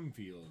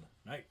Bloomfield.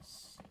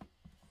 Nice.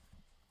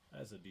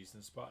 That's a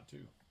decent spot,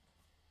 too.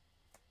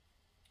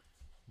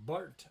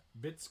 Bart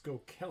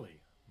Bitsko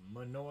Kelly.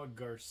 Manoa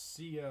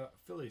Garcia,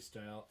 Philly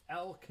style.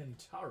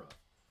 Alcantara.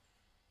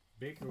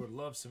 Baker would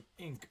love some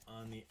ink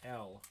on the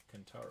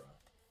Alcantara.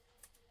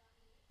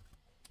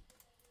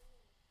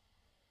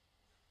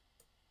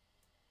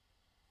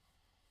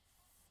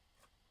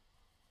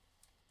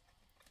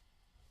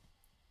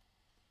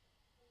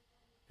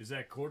 Is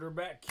that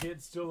quarterback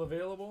kid still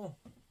available?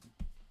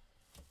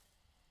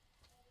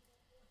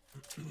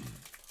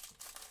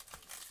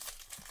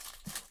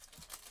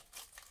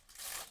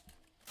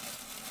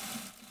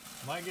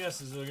 My guess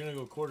is they're gonna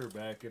go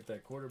quarterback if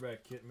that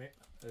quarterback kit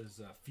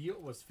is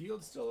was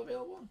Field still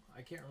available?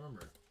 I can't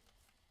remember.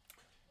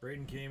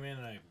 Braden came in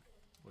and I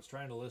was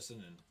trying to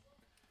listen and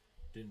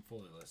didn't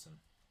fully listen.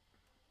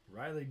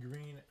 Riley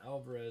Green,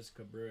 Alvarez,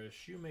 Cabrera,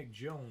 Shoemake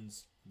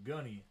Jones,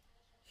 Gunny,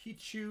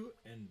 Hichu,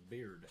 and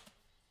Beard.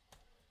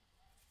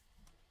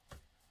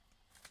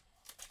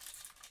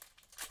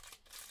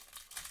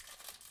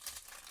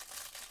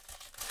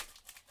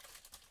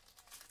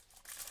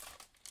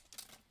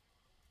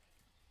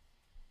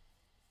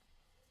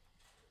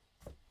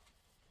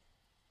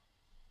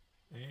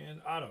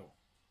 And Otto.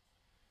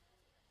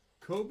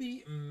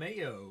 Kobe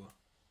Mayo.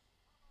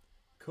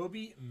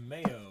 Kobe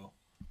Mayo.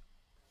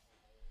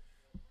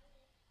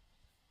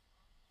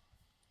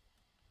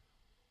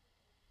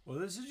 Well,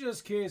 this is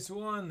just case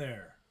one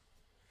there.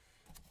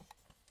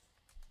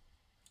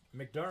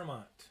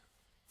 McDermott.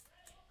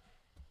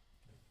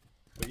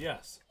 But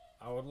yes,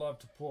 I would love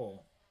to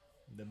pull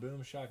the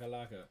Boom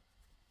Shakalaka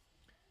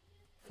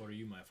for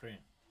you, my friend.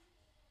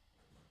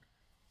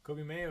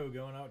 Kobe Mayo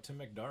going out to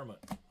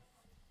McDermott.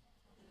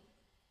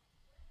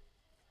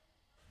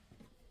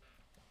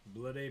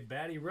 Bloody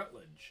Batty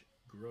Rutledge.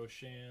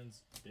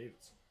 Groshans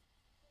Davidson.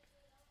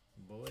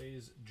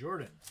 Blaze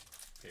Jordan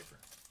paper.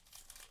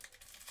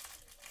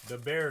 The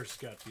Bears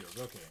got Fields.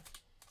 Okay.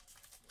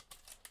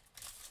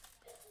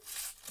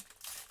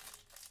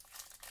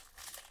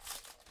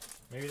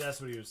 Maybe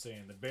that's what he was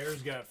saying. The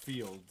Bears got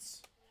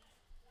Fields,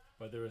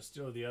 but there was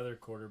still the other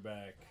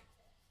quarterback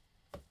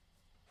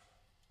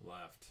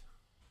left.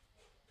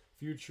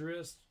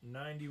 Futurist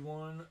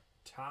 91,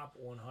 top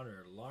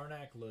 100.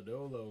 Larnack,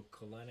 Lodolo,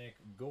 Kalenic,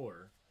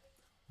 Gore,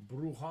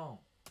 Bruhan,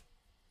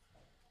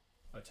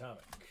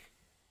 Atomic.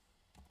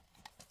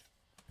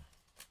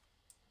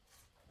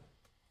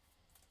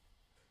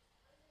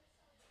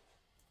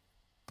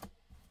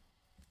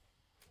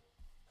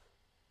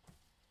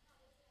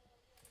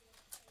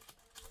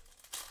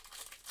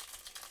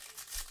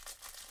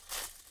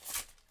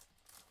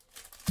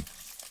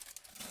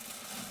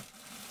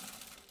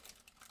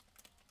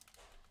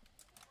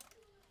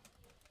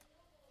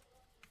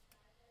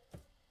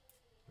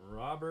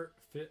 Robert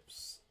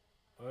Phipps,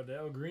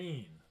 Odell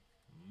Green,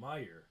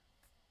 Meyer,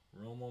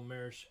 Romo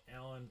Marsh,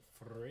 Alan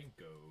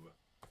Franco.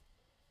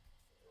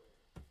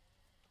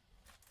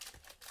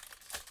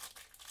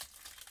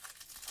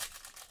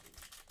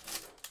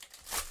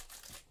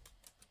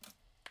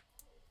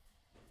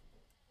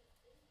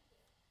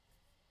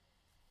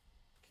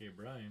 Okay,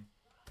 Brian.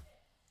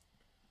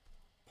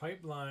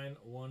 Pipeline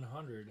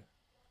 100,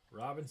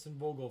 Robinson,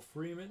 Vogel,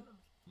 Freeman,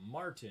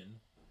 Martin,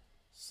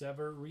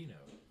 Severino.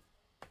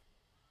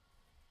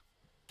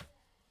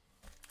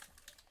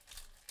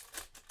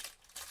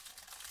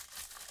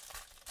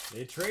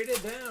 They traded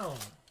down.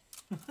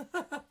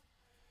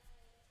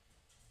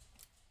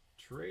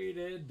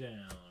 Traded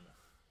down.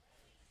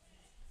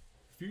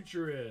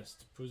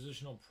 Futurist,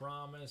 Positional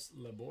Promise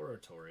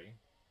Laboratory.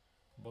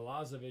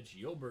 Balazovic,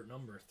 Yilbert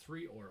number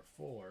 3 or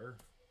 4.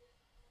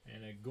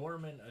 And a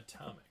Gorman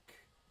Atomic.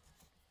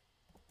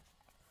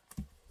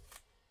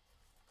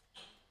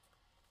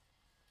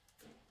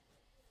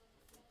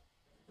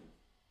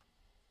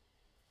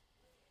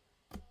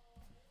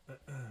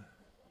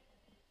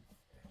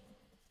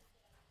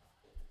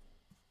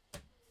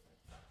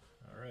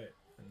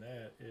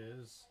 That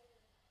is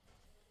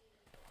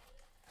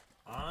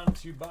on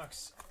to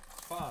box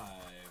 5.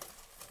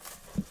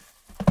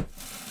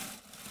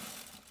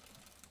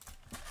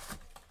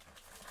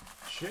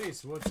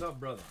 Chase, what's up,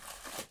 brother?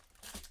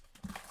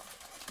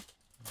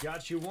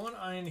 Got you one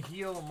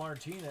Angel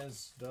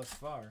Martinez thus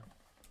far.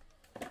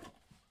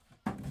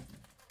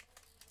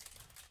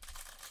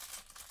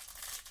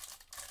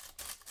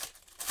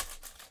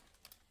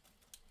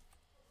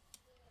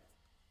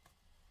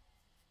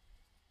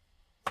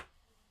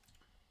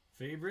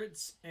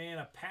 Favorites and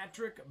a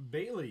Patrick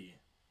Bailey.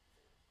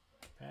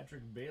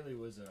 Patrick Bailey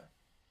was a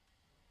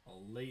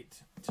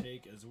late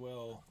take as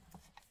well.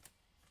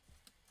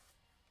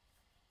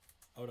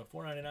 Out of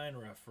 499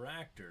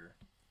 refractor.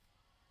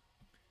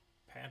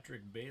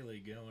 Patrick Bailey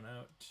going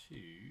out to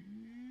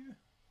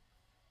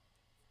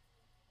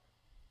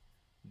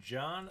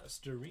John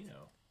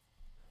Storino.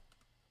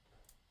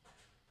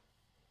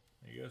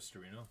 There you go,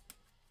 Storino.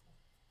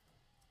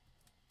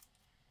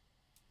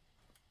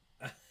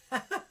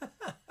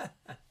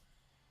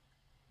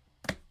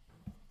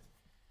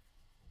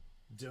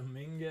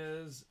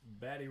 Dominguez,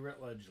 Batty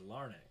Rutledge,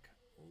 Larnack,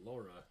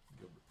 Laura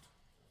Gilbert.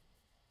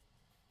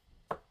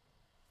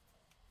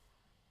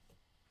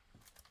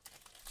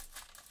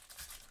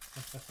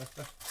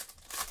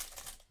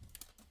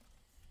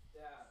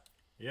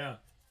 Yeah.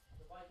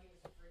 The Vikings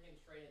freaking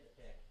traded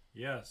the pick.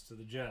 Yes, to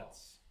the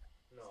Jets.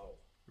 No.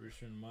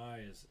 Russian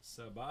Mize,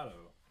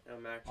 Sabato. No,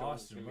 Mac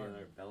Jones Austin is going to be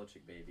Martin. another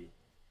Belichick baby.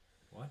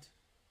 What?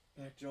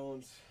 Mac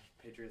Jones.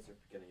 Patriots are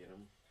going to get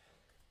him.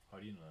 How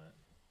do you know that?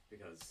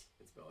 Because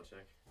it's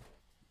Belichick.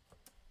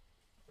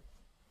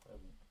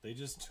 They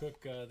just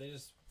took. They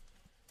just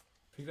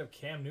picked up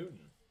Cam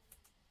Newton.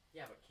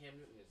 Yeah, but Cam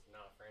Newton is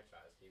not a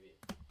franchise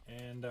QB.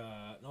 And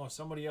no,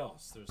 somebody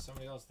else. There's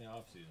somebody else in the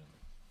offseason.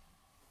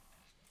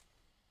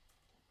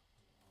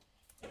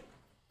 No,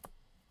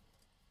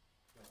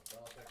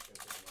 Belichick's going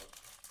to pick him up.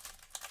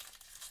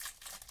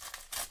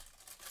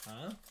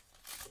 Huh?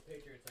 The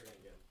Patriots are going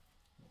to get him.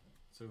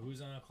 So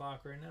who's on the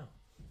clock right now?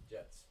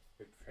 Jets.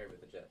 We trade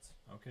with the Jets.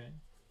 Okay.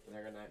 And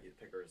they're going to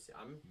pick her.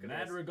 I'm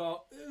gonna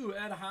Madrigal. Ooh,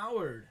 Ed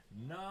Howard.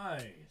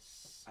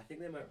 Nice. I think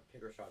they might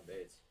pick Rashad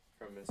Bates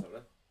from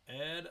Minnesota.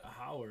 Ed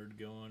Howard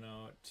going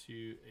out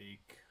to a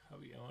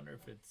Cubby. I wonder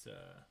if it's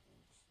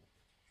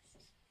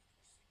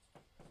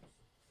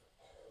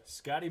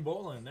Scotty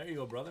Bolin. There you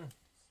go, brother.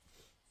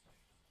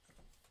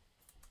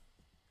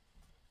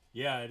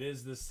 Yeah, it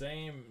is the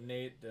same,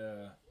 Nate.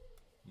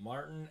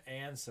 Martin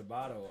and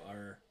Sabato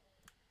are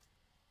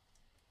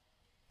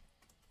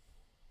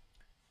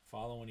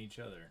following each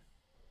other.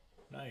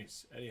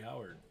 Nice. Eddie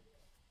Howard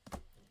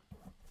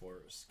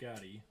for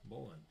Scotty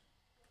Boland.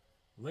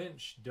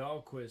 Lynch,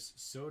 Dahlquist,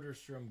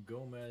 Soderstrom,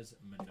 Gomez,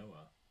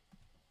 Manoa.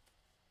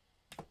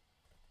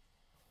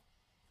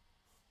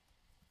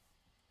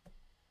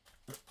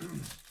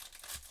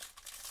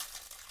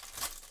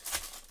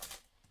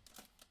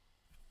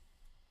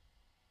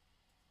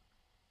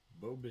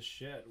 Bo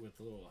Bichette with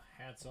a little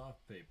hats off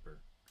paper.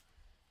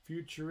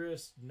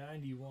 Futurist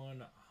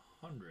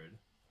 9100.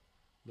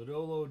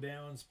 Lodolo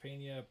Downs,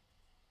 Pena,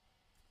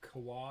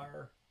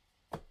 Kawar.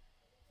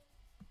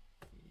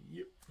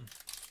 Yep.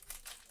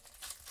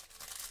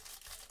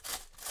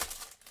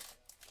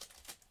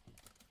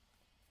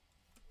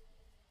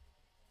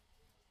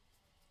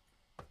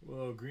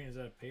 Whoa, green, is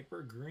that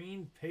paper?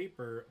 Green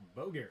paper,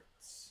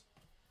 Bogarts.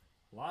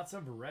 Lots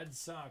of Red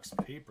Sox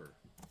paper.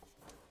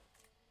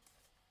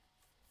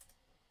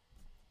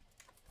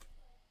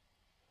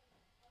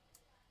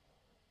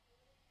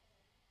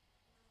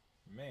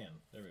 Man,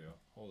 there we go.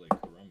 Holy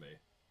carumbe.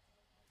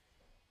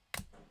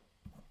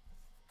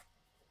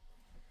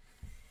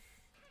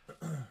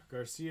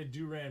 Garcia,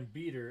 Duran,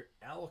 Beater,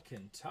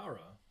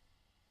 Alcantara.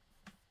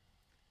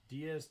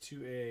 Diaz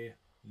to a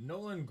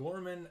Nolan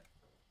Gorman,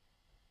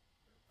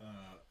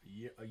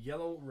 a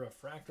yellow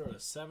refractor to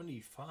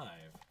 75.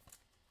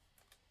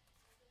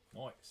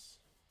 Nice.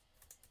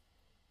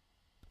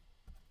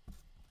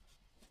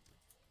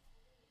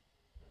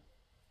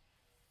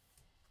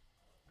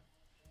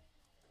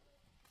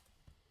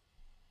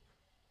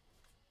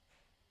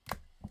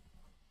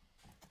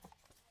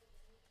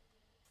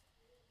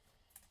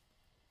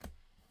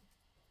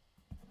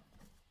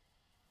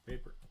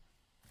 Paper.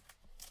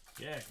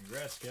 Yeah,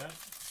 congrats, Scott.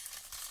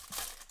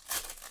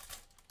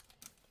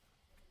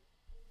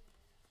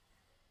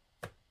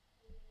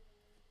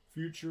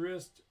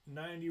 Futurist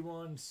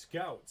 91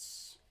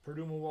 Scouts.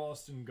 Perduma,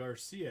 Walston,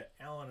 Garcia,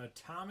 Allen,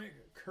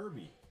 Atomic,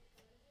 Kirby.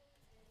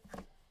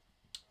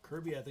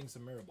 Kirby, I think, is a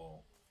mirror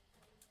ball.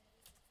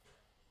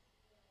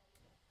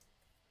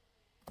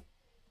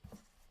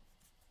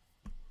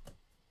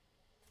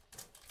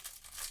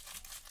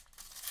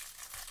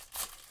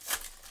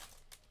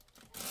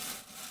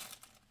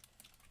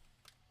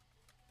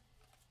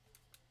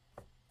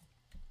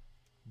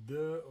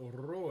 The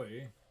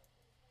Roy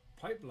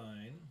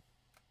Pipeline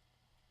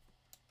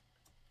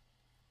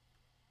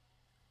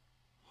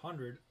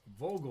 100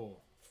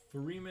 Vogel,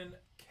 Freeman,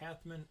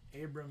 Kathman,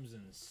 Abrams,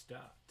 and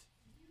Stott.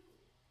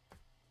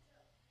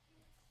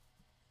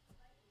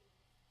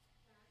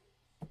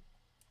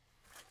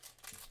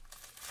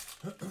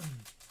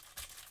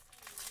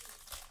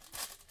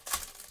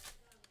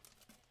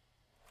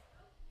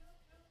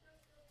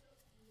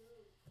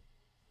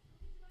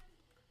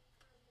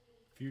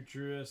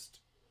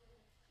 Futurist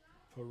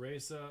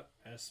Paresa,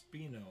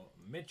 Espino,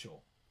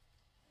 Mitchell,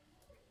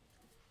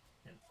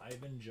 and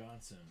Ivan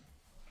Johnson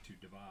to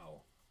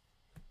Devow.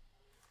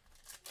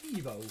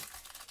 Devo.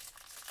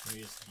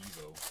 Yes,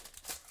 Devo.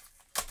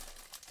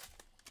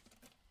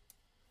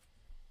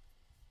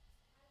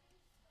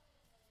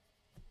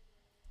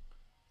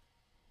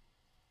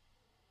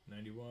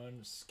 '91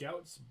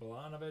 Scouts,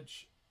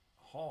 Balanovich,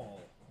 Hall,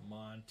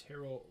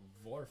 Montero,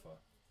 Vorfa.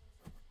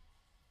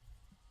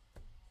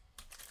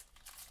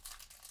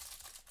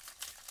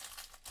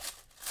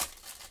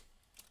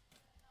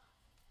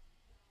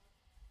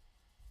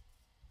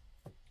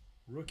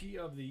 Rookie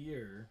of the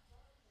Year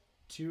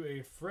to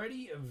a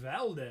Freddie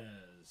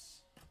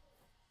Valdez.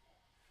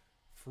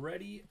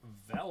 Freddie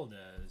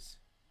Valdez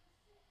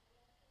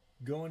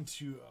going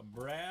to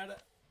Brad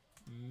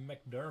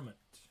McDermott.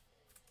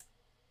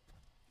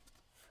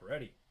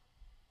 Freddie.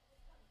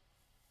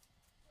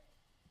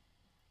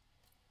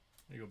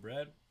 There you go,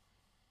 Brad.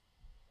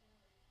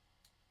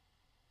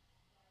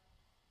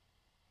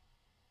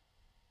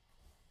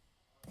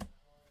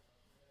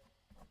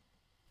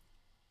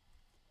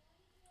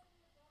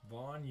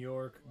 Vaughn,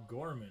 York,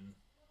 Gorman,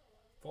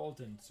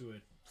 Fulton to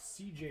a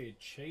CJ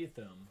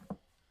Chatham,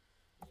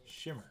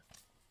 Shimmer.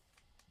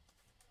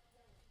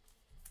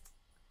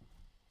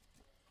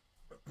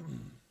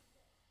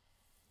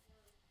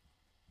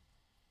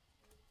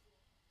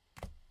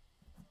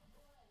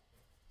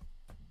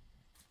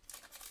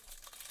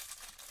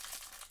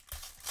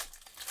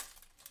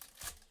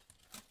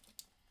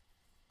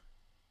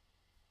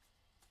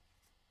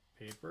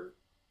 Paper.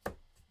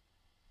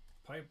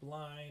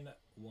 Pipeline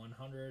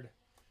 100.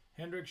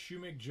 Hendrick,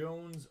 Shoemaker,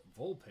 Jones,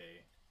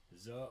 Volpe,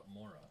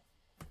 Zamora.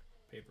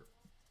 Paper.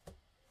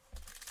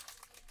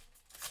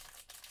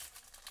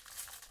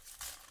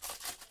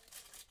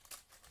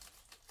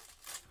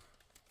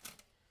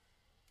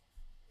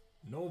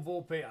 No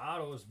Volpe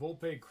autos.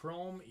 Volpe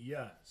Chrome,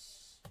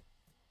 yes.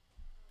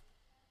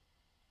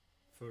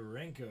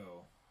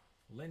 Ferenco.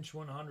 Lynch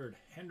 100.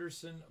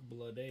 Henderson,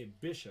 Blade,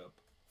 Bishop,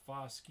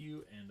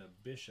 Foscue, and a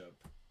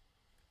Bishop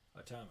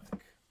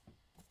Atomic.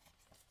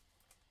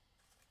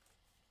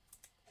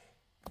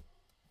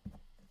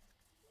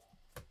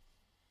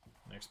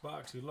 Next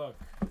box. Good luck.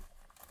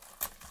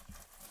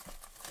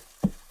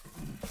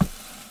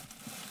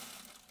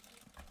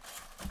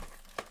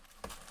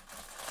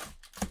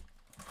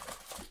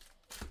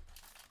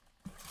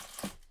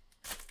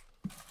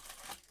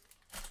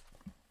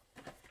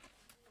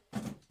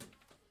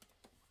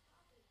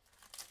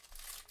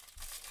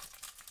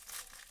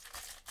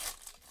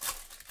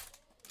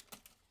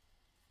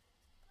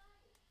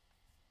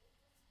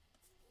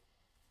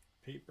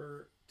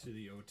 Paper to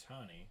the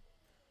Otani.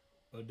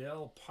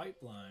 Odell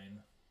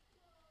Pipeline.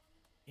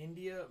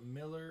 India,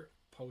 Miller,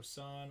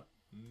 Poisson,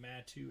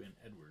 Matu, and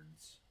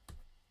Edwards.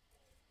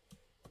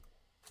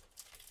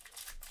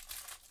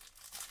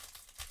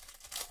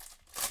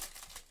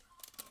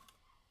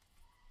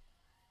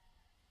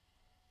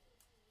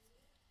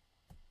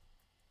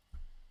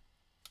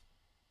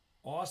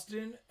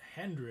 Austin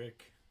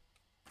Hendrick.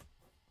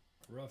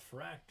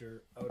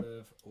 Refractor out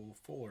of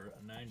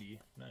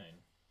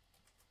 04/99.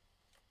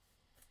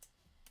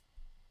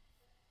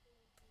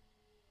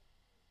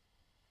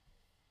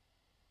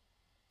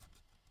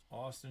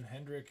 Austin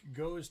Hendrick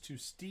goes to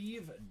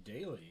Steve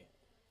Daly.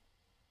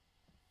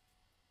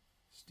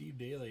 Steve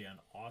Daly on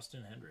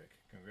Austin Hendrick.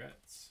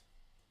 Congrats.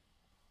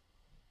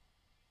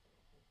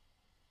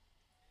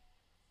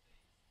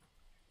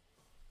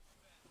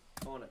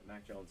 On it,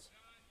 Mac Jones.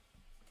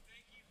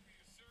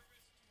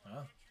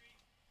 Huh?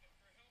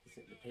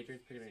 The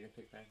Patriots are going to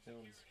pick Mac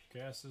Jones.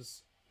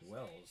 Cassis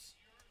Wells.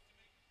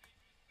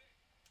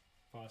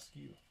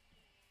 Foscue.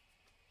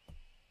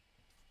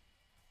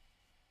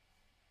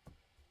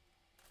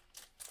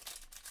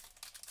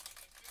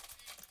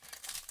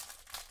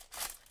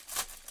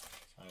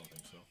 I don't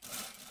think so.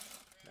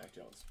 Mac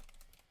Jones.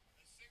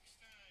 The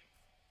six-time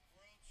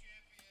world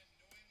champion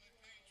New England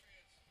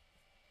Patriots.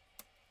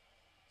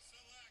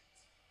 Select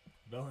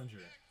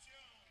Bellinger.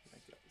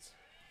 Mac Jones.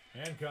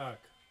 Hancock.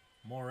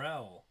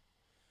 Morrell.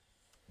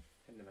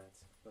 Heading to Mats,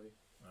 buddy.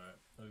 Alright,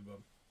 love you,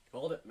 bub.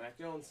 Called it, Mac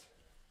Jones.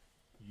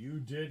 You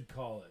did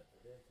call it.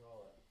 I did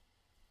call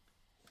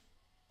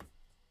it.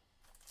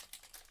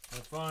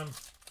 Have fun.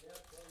 Yeah,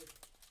 buddy.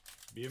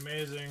 Be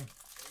amazing.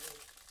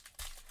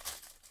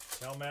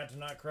 Tell Matt to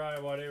not cry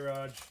about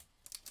A-Raj.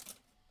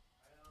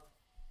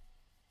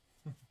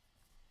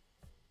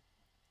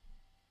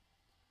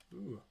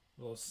 Ooh,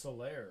 little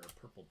Solaire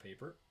purple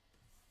paper.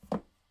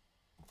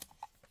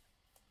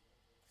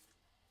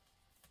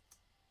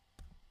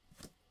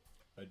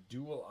 A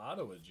dual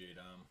auto with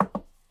J-Dom.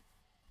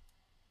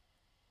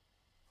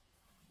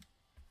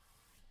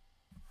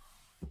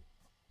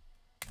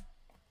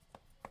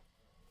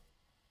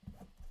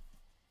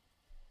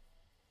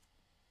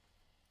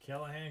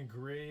 Callahan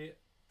Gray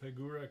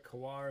Pagura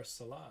Kawar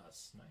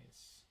Salas.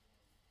 Nice.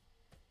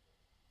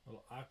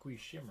 Little Aqui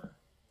Shimmer.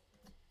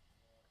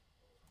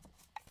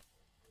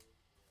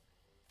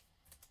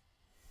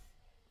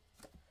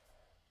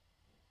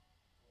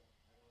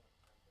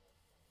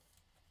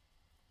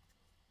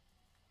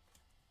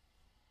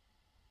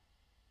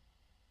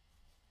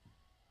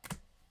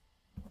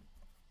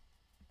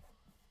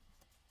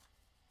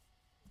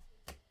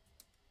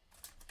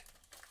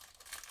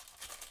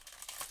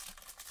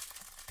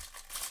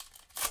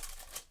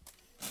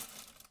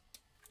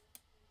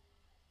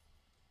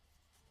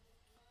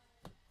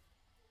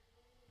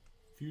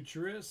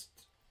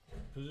 Futurist,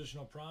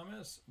 Positional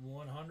Promise,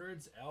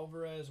 100s,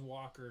 Alvarez,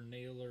 Walker,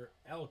 Naylor,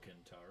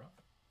 Alcantara,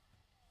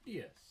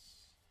 Diaz.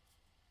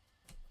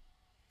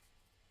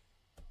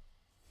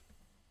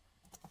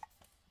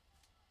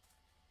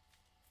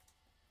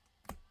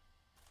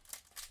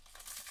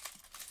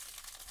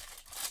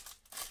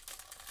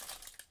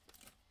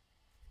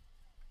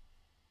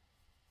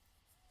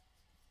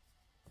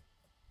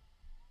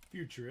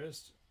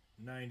 Futurist,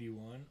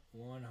 91,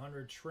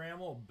 100,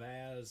 Trammell,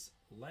 Baz,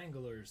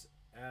 Langlers,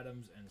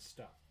 Adams, and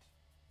Stott.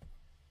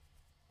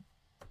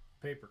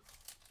 Paper.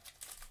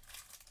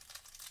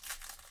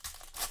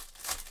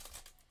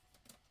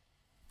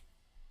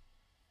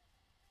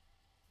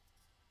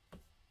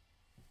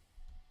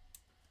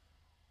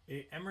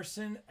 A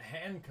Emerson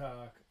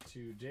Hancock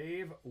to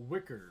Dave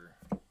Wicker.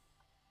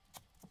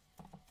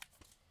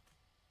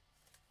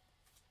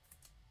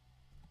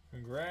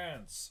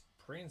 Congrats,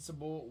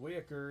 Principal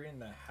Wicker in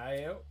the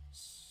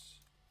house.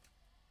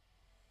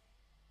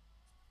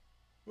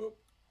 Whoop.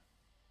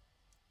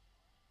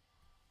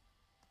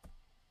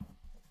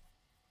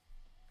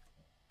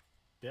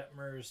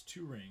 Detmers,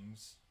 2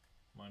 rings.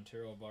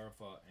 Montero,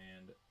 Varfa,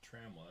 and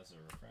Trammell. That's a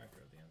refractor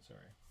at the end,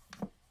 sorry.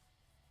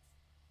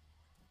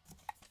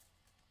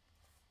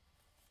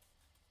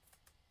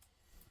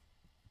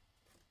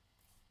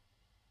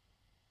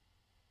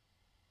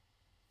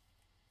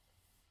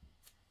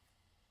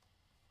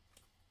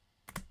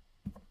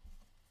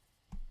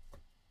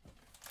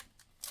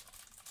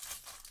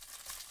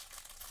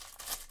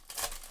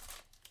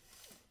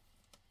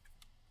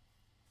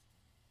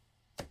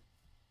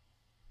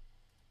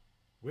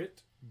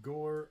 Witt,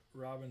 Gore,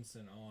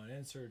 Robinson on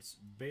inserts.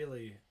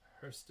 Bailey,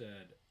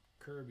 Hurstead,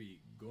 Kirby,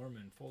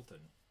 Gorman,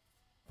 Fulton.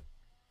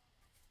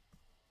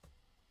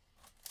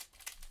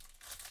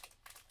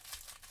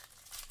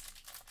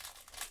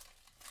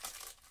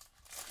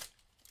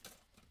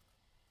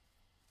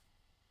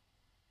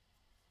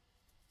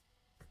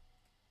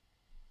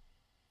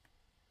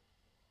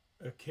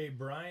 Okay,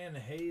 Brian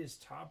Hayes,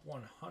 top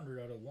 100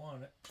 out of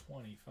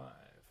 125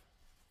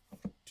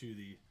 to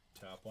the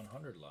top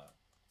 100 lot.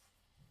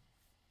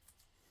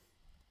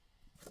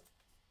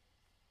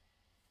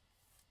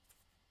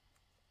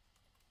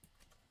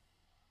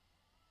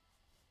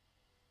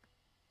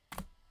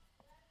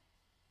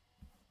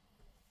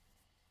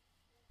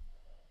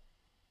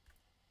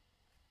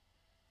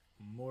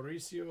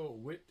 Mauricio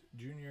Witt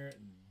Jr.,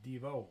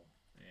 Devo,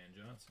 and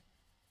Johnson.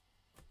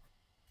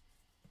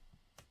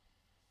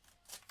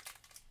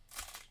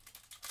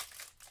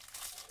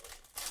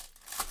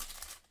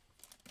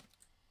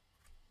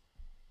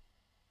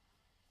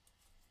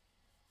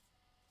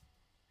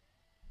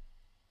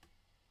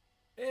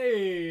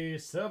 Hey,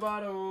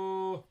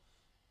 Sabato.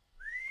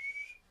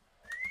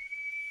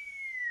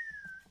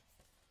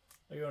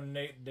 There you go,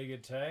 Nate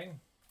Diggitang.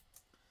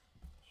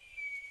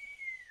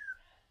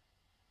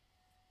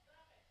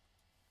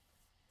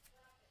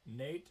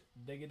 Nate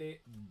Diggity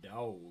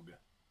Dog.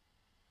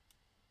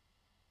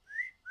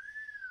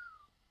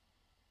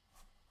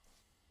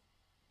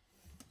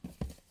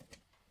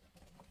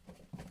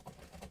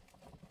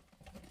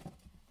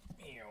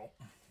 Meow.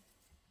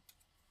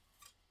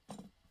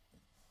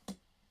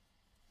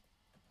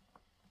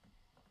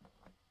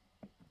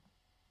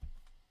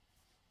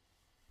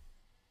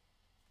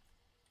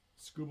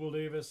 Scooble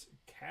Davis,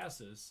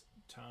 Cassis,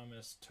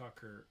 Thomas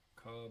Tucker,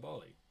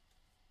 Kabali.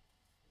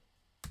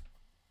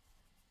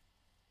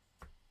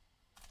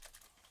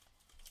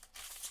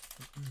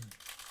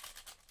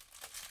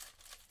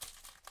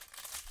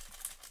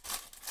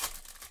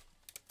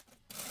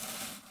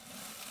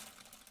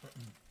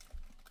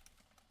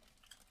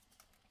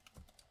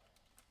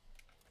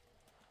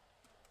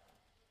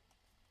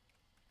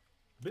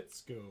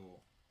 Bitsko,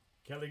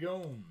 Kelly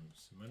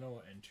Gomes,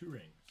 Manoa, and 2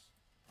 rings.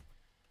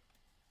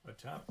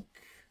 Atomic.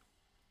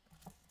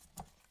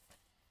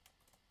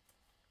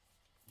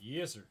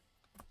 Yes, sir.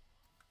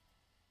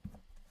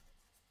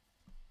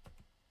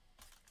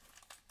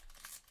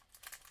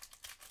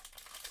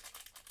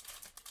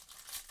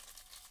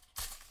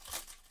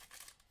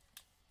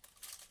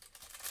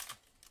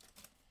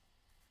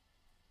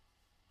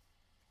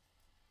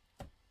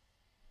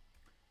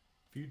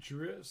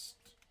 Futurist,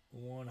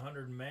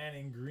 100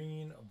 Manning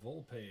Green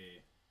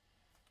Volpe,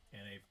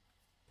 and a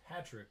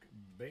Patrick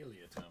Bailey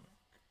Atomic.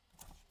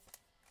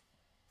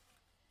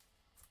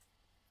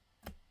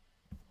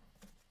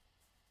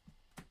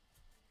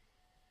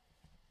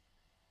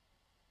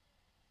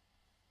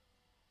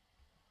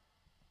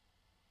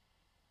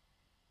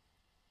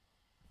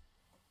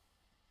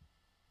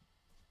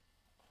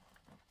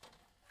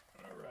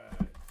 All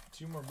right,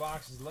 2 more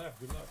boxes left.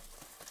 Good luck.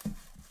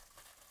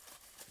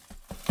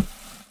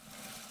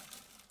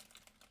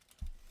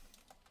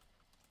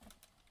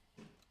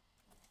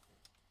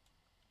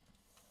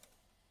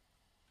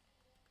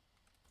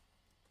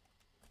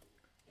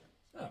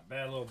 Not a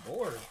bad little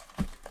board. 1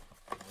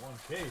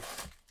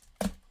 case.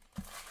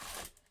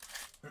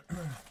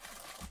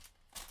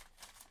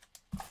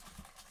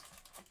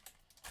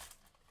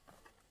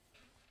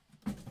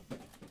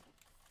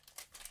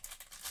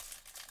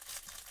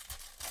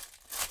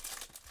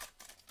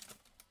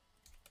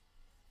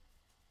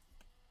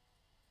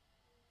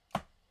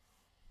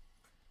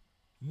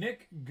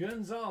 Nick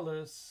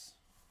Gonzalez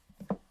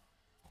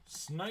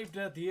sniped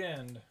at the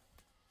end.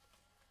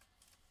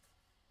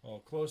 Well,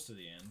 close to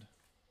the end.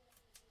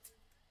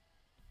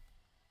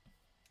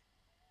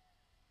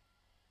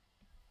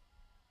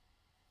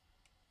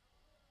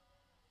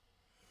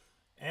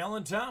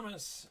 Alan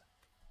Thomas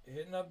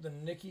hitting up the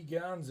Nicky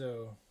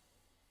Gonzo.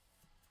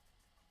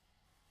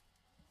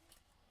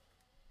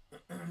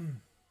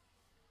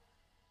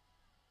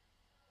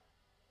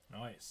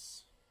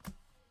 Nice.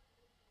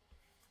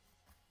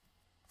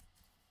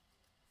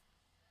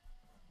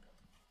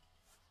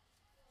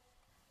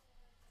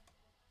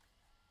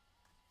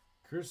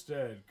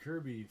 Kerstead,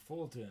 Kirby,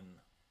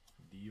 Fulton,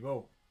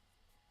 Devo.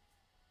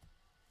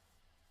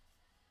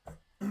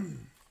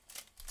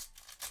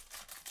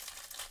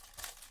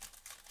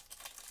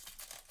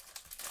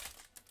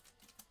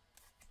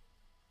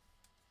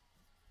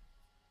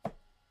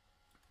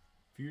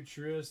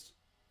 Futurist,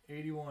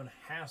 81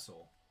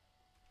 Hassel.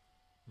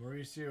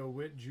 Mauricio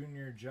Witt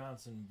Jr.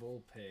 Johnson,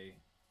 Volpe,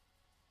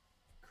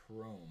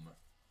 Chrome.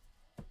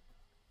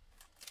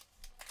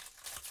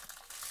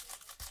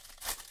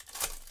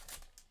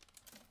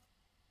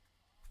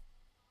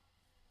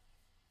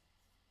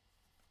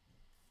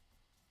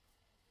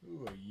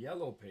 Ooh, a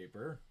yellow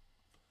paper.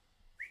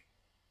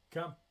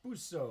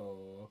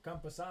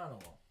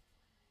 Campusano.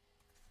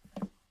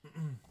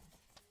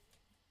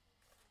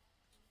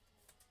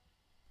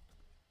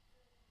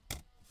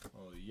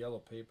 Oh, yellow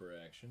paper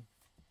action.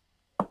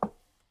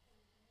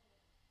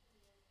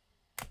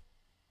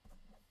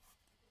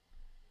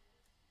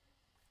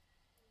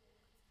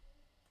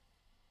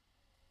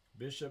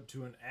 Bishop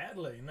to an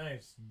Adley.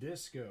 Nice.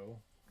 Disco.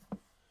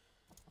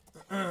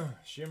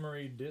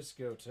 Shimmery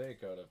disco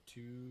take out of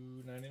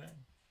 $2.99.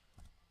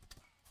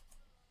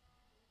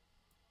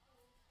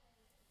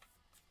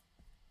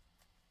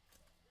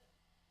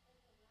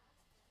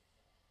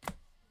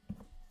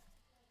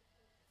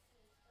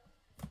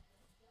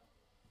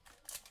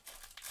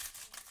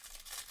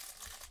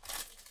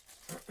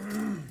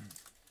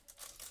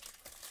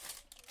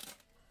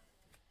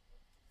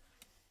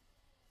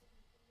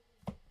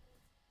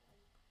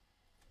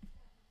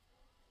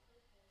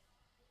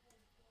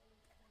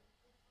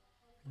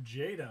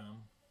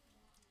 Jadam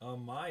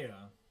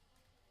Amaya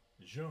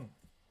Jung.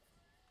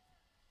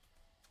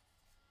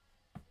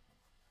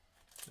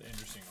 It's an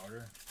interesting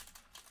order.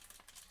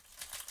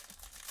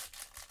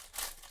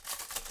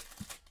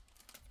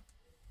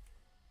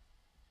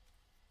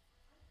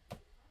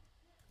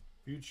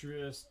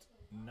 Futurist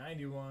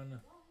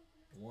 91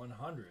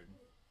 100.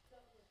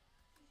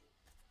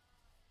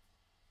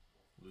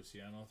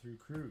 Luciano through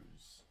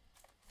Cruz.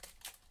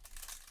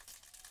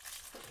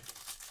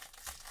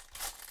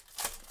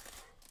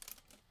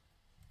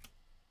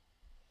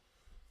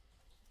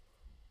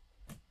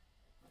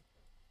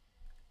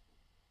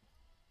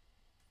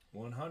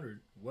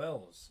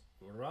 Wells,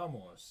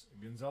 Ramos,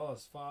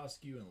 Gonzalez,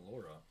 Foscue, and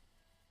Laura.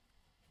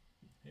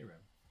 Hey, Ram.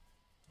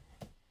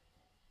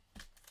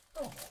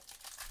 Oh.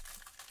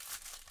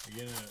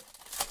 You're gonna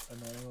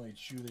annoyingly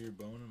chew your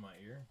bone in my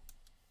ear?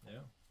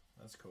 Yeah,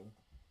 that's cool.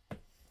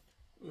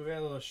 We got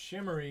a little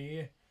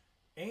shimmery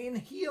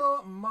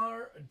Angel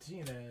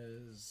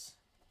Martinez.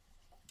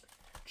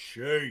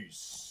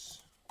 Chase.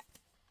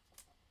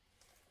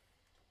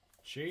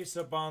 Chase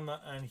up on the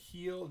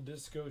Angel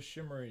Disco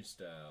Shimmery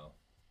style.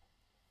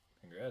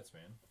 Congrats,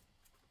 man.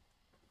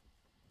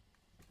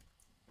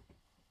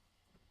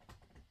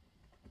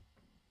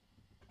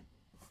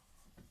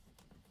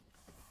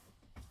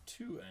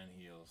 Two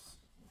Angels.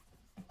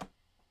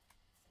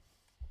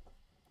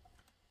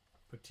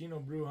 Patino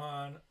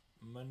Brujan,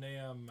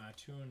 Manea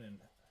Matun, and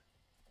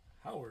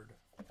Howard.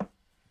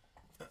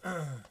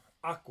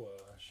 Aqua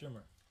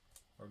Shimmer.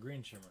 Or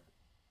Green Shimmer.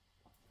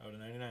 Out of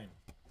 99.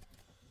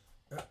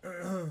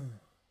 To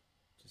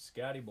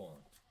Scotty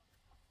Bowman.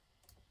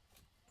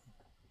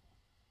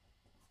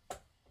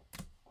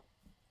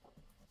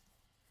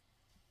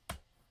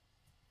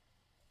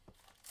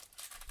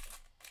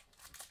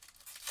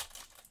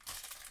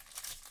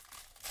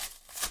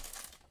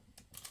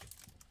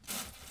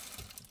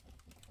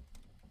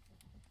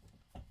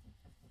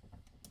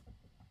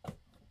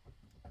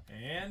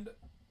 And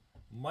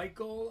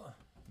Michael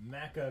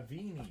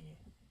Macavini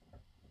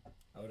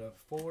out of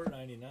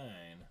 $4.99.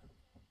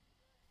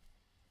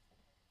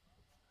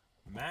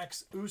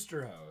 Max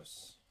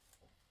Oosterhouse.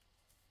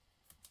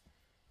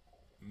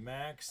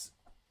 Max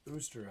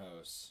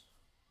Oosterhouse.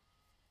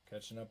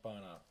 Catching up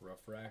on a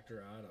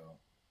refractor auto.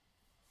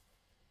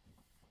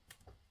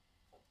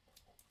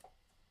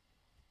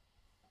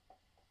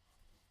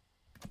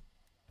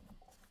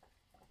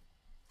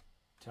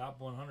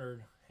 Top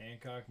 100,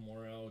 Hancock,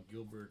 Morel,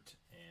 Gilbert,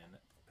 and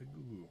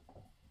Pigugu.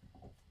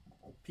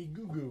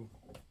 Pigugu.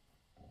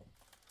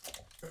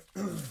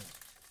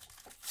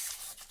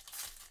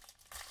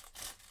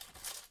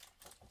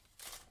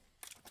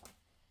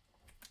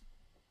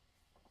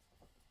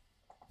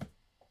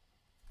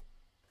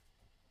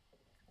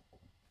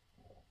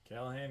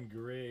 Callahan,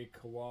 Gray,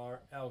 Kawar,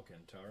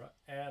 Alcantara,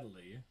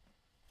 Adley.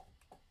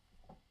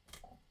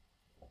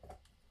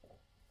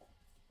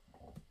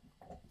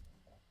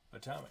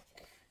 Atomic.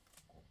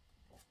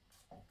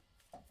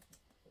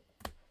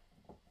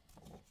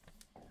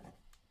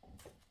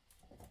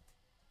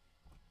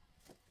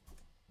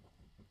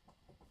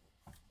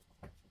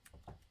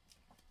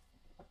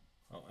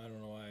 Oh, I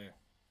don't know why.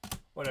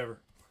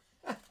 Whatever.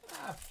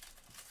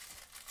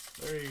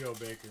 There you go,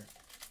 Baker.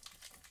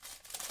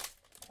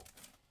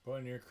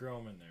 Putting your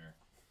chrome in there.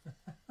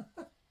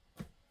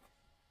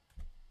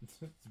 It's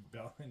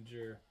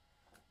Bellinger.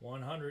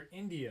 100,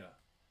 India.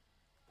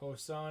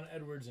 Poisson,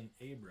 Edwards, and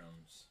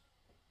Abrams.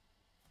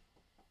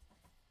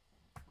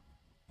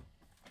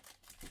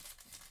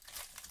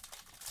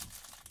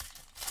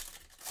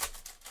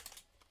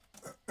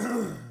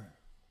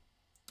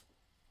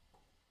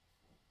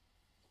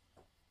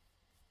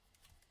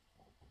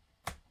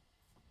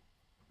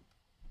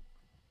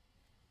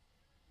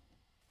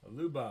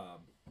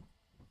 Lubob.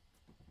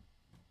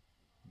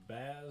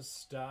 Baz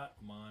Stott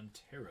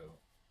Montero.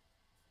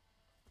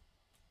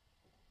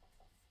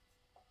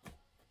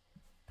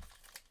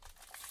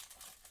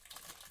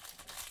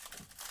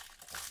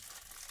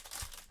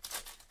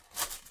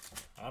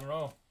 I don't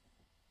know.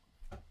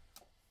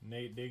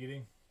 Nate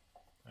Diggity.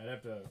 I'd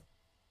have to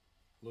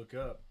look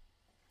up.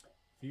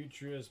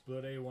 Futurist,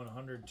 Blood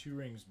A100, 2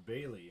 rings,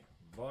 Bailey,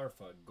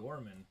 Varfa,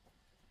 Gorman,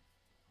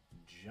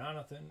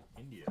 Jonathan,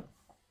 India.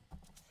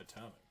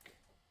 Atomic.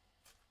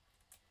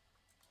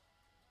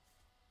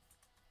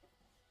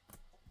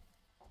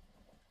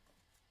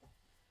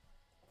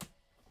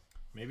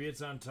 Maybe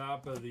it's on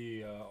top of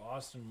the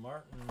Austin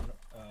Martin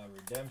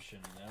redemption.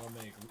 That'll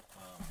make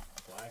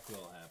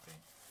Blackwell happy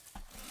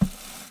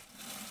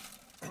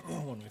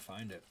when we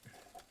find it.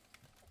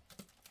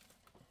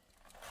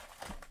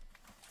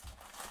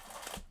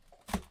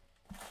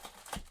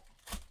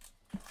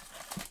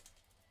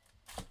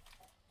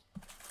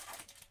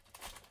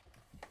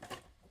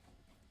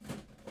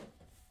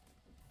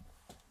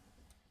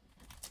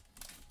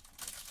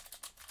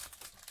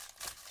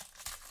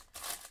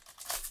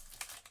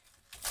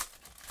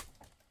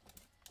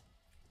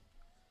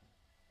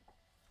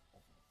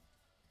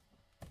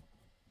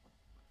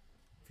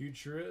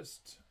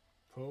 Futurist,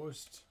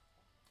 Post,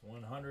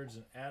 100s,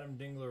 an Adam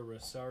Dingler,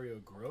 Rosario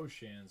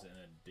Groshans, and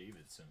a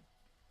Davidson.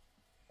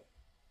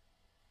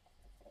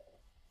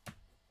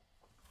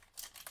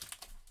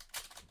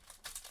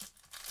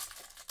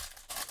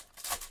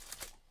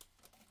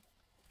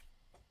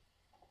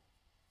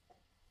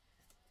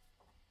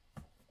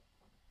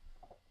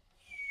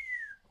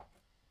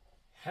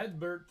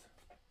 Hedbert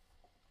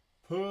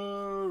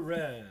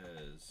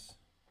Perez.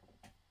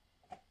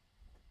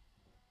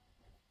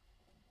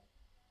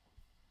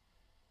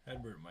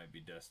 Hedbert might be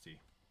dusty.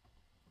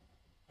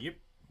 Yep,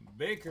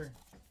 Baker.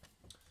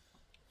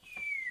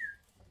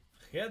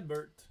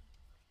 Hedbert.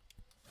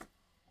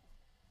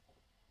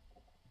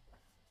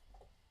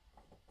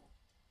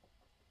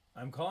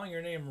 I'm calling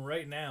your name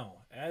right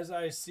now. As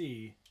I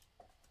see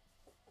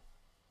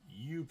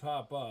you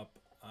pop up,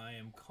 I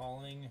am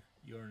calling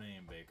your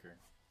name, Baker.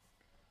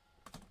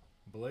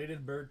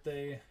 Belated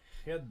birthday,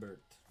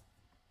 Hedbert.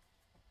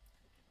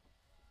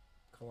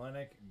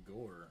 Kalenic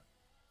Gore.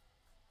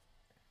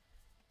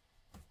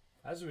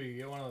 As we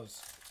get one of those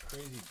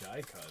crazy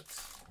die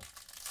cuts.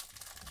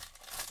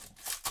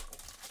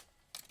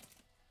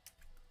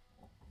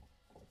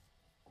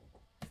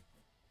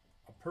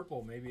 A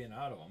purple, maybe an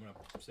auto. I'm going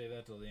to save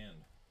that till the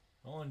end.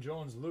 Nolan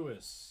Jones,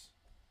 Lewis.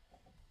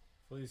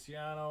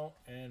 Feliciano,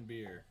 and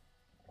Beer.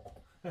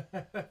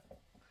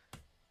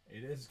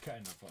 It is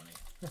kind of funny.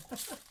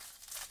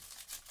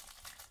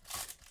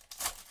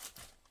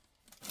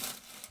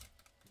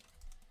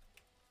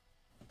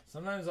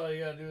 Sometimes all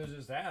you gotta do is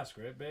just ask,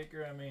 right,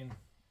 Baker? I mean,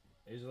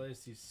 Asia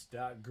Lacey,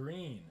 Stock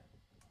Green,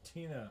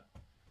 Tina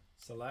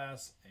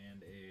Salas,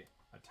 and a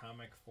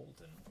Atomic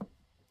Fulton.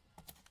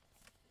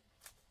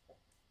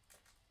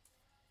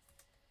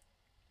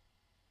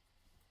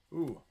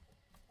 Ooh,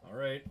 all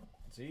right.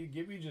 See,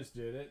 Gibby just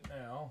did it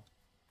now.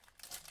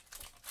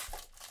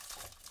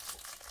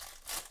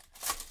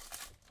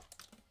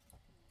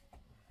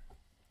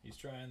 He's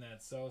trying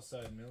that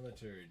Southside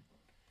military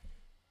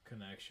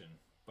connection.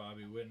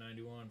 Bobby Witt,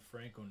 91.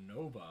 Franco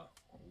Nova.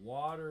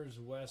 Waters,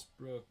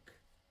 Westbrook,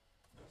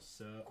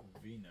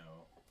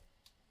 Savino.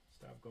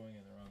 Stop going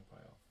in the wrong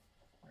pile.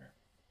 There.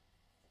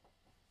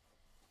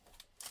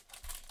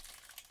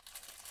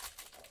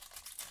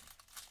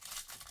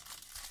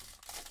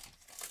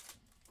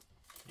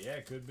 Yeah,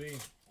 it could be.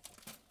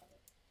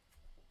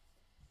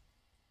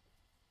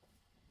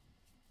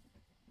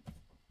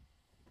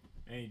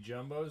 Any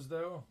jumbos,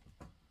 though?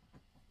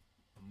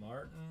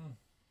 Martin,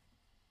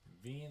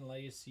 Veen,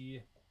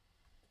 Lacey,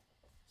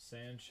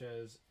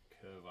 Sanchez,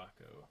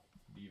 Cavaco,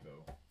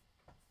 Bevo.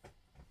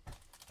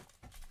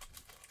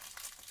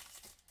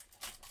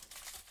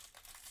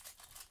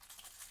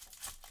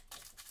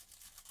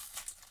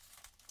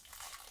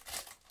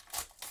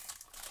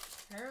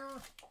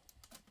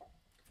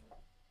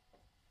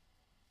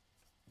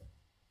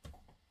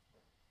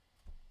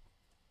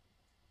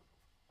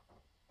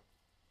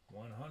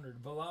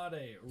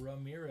 Velade,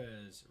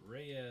 Ramirez,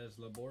 Reyes,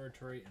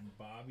 Laboratory, and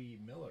Bobby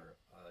Miller,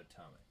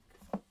 Atomic.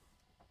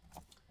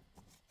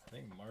 I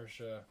think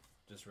Marsha,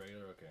 just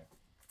regular, okay.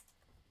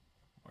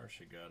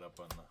 Marsha got up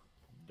on the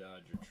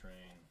Dodger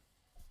train.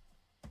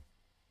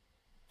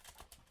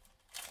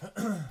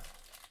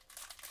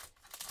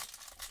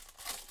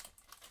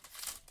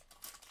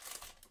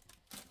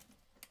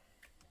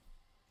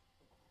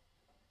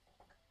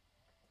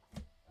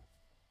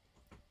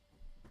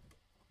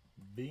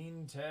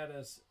 Bean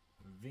Tatis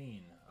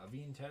Veen.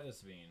 Aveen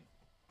Tatis Veen.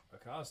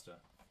 Acosta.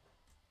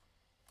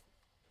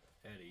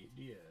 Eddie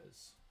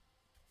Diaz.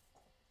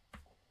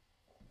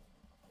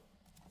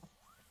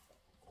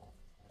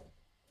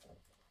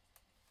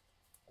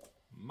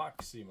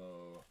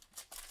 Maximo.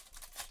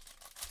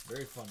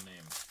 Very fun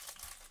name.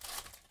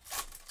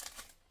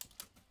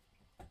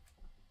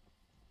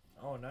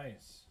 Oh,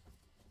 nice.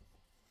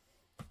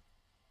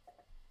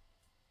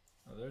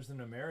 Oh, there's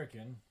an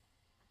American.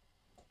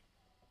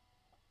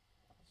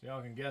 So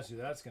y'all can guess who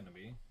that's going to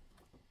be.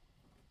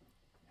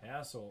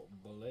 Hassel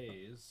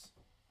Blaze.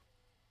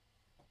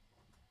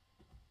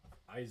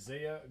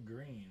 Isaiah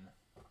Green.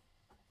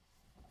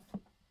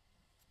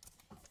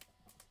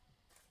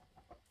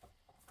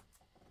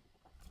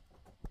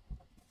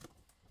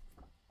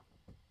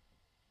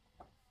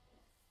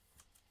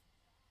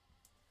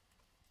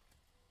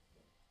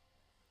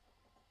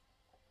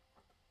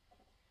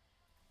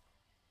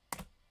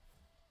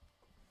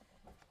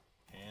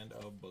 And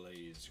a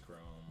Blaze Chrome.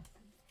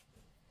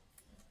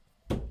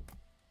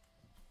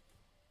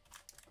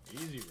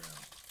 Easy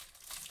round.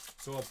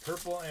 So a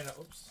purple and a,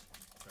 oops,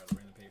 try to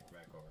bring the paper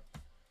back over.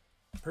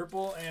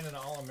 Purple and an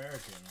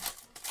All-American.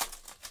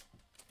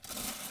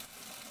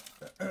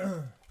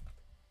 Are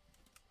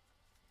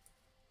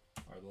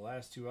the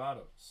last two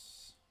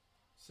autos.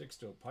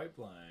 Sixto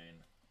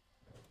Pipeline,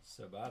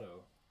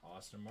 Sabato,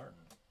 Austin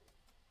Martin.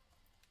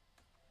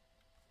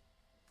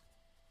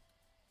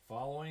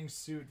 Following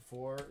suit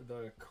for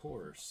the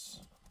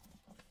course.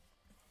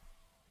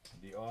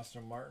 The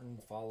Austin Martin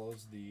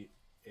follows the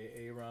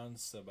Aaron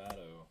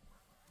Sabato.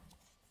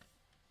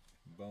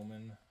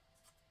 Bowman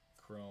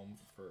Chrome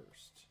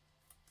first.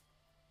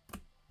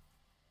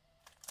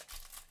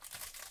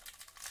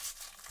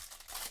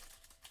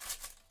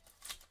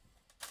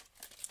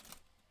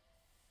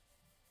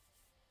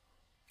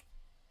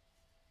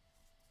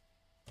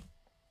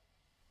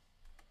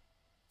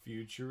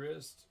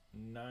 Futurist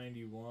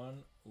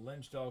 91.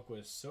 Lynch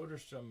Dahlquist,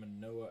 Soderstrom, and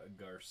Noah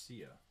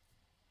Garcia.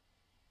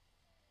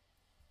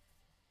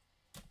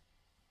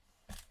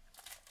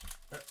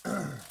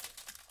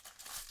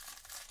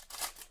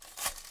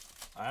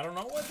 I don't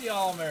know what the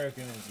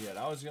All-American is yet.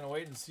 I was going to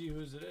wait and see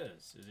whose it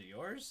is. Is it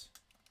yours?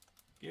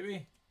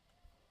 Gibby?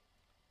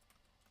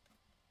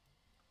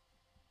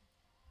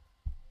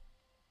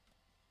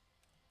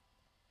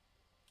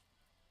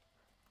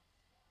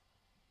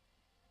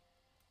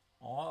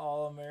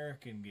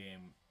 All-American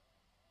game.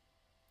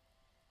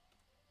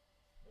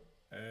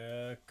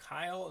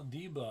 Kyle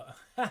Debuck.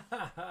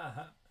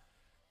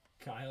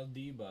 Kyle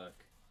Debuck.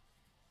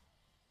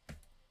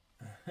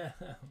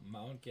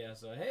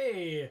 Mountcastle.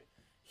 Hey!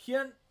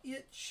 Hien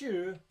It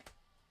Shu.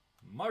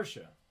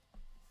 Marcia.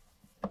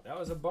 That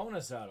was a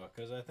bonus auto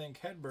because I think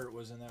Hedbert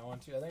was in that one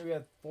too. I think we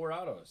had 4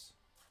 autos.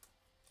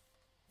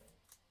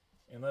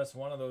 Unless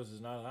one of those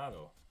is not an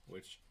auto,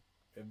 which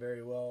it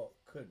very well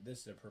could.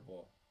 This is a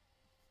purple.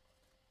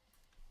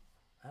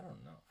 I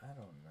don't know. I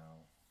don't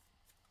know.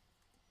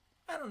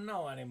 I don't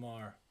know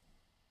anymore.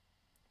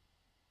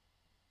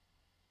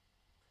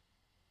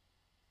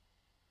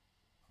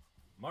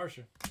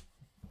 Marcia.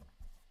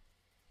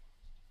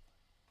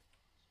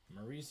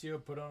 Mauricio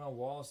Padona,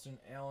 Walston,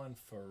 Allen,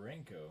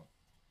 Ferenco.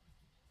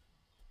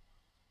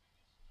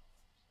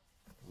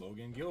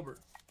 Logan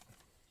Gilbert.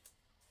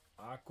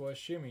 Aqua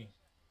Shimmy.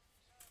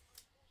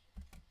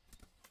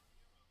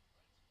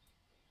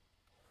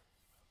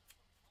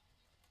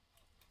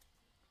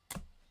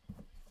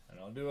 And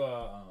I'll do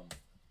a,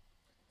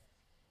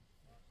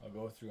 I'll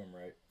go through them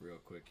real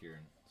quick here in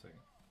a second.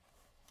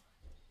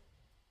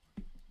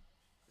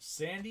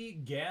 Sandy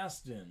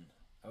Gaston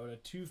out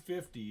of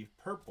 250,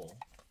 purple.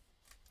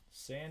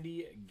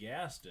 Sandy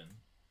Gaston,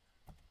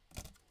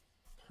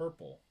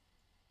 purple.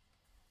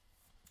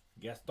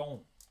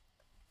 Gaston.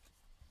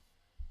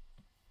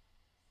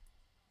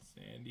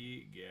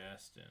 Sandy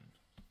Gaston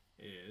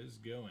is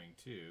going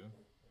to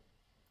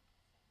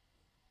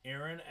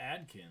Aaron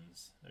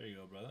Adkins. There you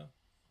go, brother.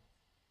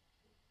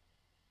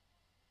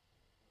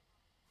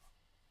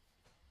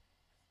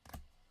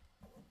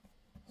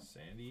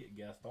 Sandy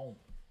Gaston.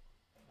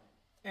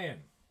 And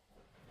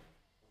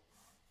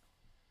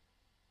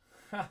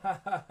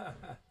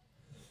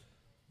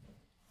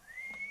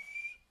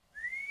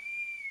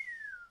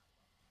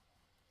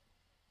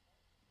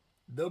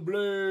the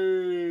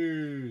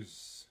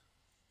Blues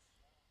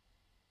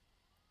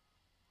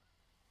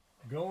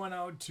going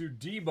out to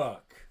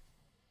D-Buck.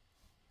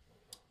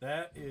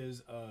 That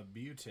is a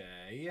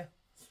beauty.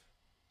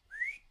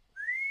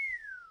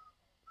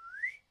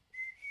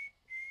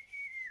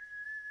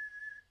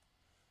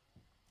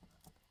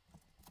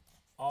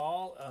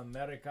 All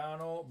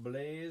Americano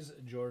Blaze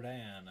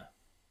Jordan.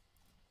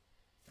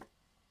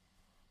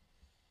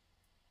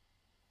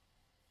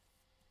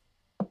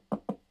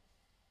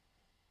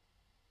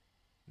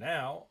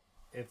 Now,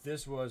 if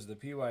this was the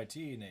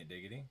PYT, Nate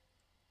Diggity.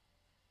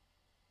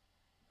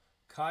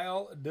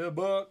 Kyle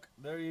DeBook.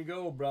 There you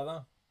go,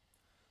 brother.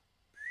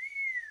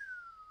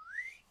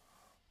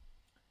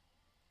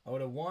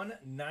 Out of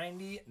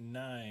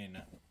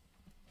 199.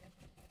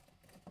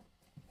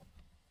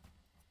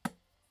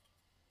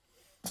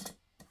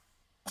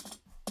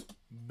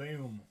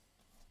 Boom.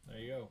 There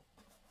you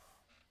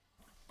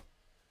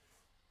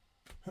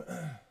go.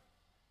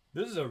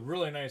 This is a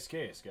really nice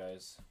case,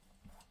 guys.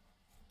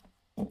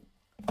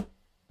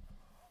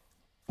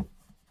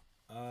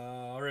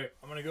 All right,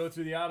 I'm going to go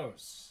through the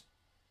autos.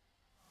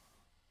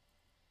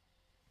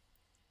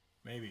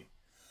 Maybe.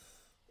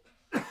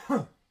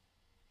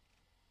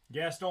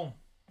 Gaston.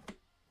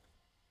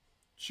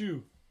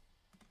 Chu.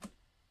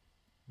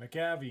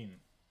 McAveen.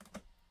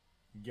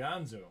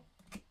 Gonzo.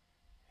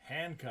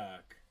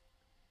 Hancock.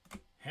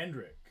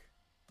 Hendrick.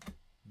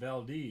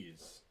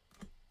 Valdez.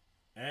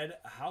 Ed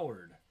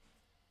Howard.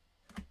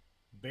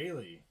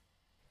 Bailey.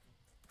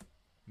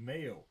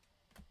 Mayo.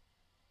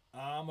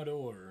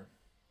 Amador.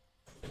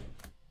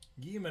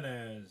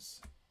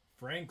 Gimenez.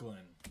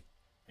 Franklin.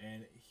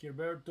 And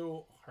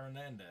Gilberto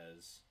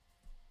Hernandez.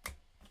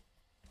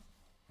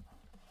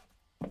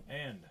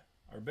 And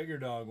our bigger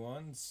dog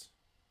ones.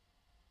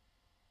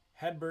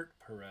 Hedbert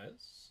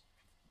Perez.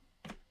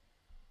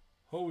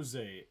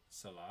 Jose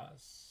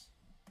Salas.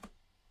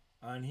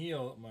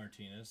 Angel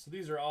Martinez. So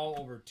these are all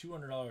over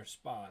 $200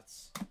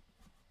 spots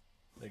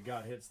that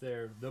got hits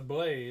there. The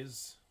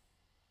Blaze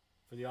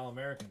for the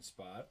All-American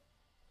spot.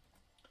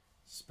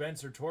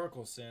 Spencer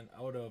Torkelson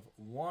out of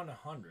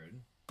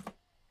 100.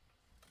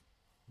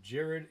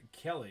 Jared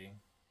Kelly.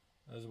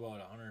 That was about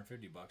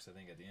 $150, I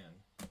think, at the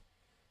end.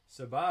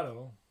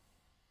 Sabato.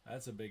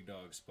 That's a big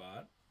dog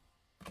spot.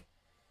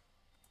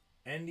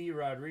 Andy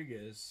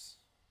Rodriguez.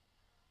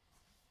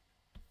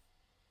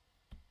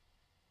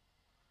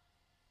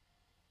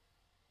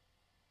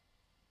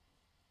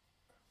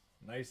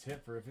 Nice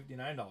hit for a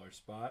 $59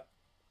 spot.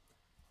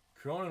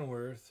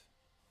 Cronenworth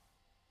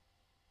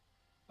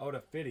out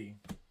of 50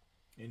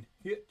 in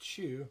Hit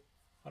Chew,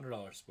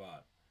 $100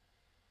 spot.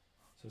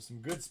 So some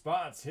good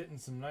spots hitting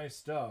some nice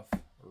stuff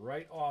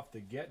right off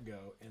the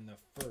get-go in the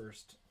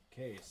first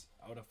case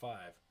out of 5.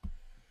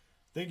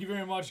 Thank you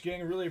very much,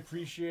 gang. Really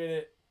appreciate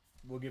it.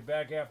 We'll get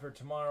back after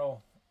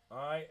tomorrow.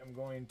 I am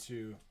going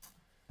to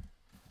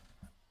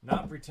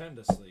not pretend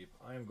to sleep.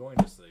 I am going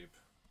to sleep.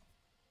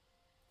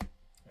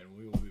 And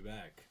we will be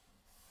back.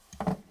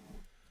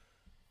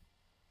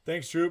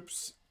 Thanks,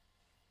 troops.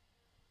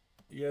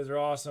 You guys are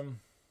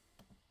awesome.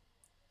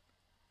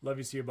 Love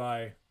you. See you.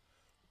 Bye.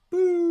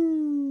 Boo!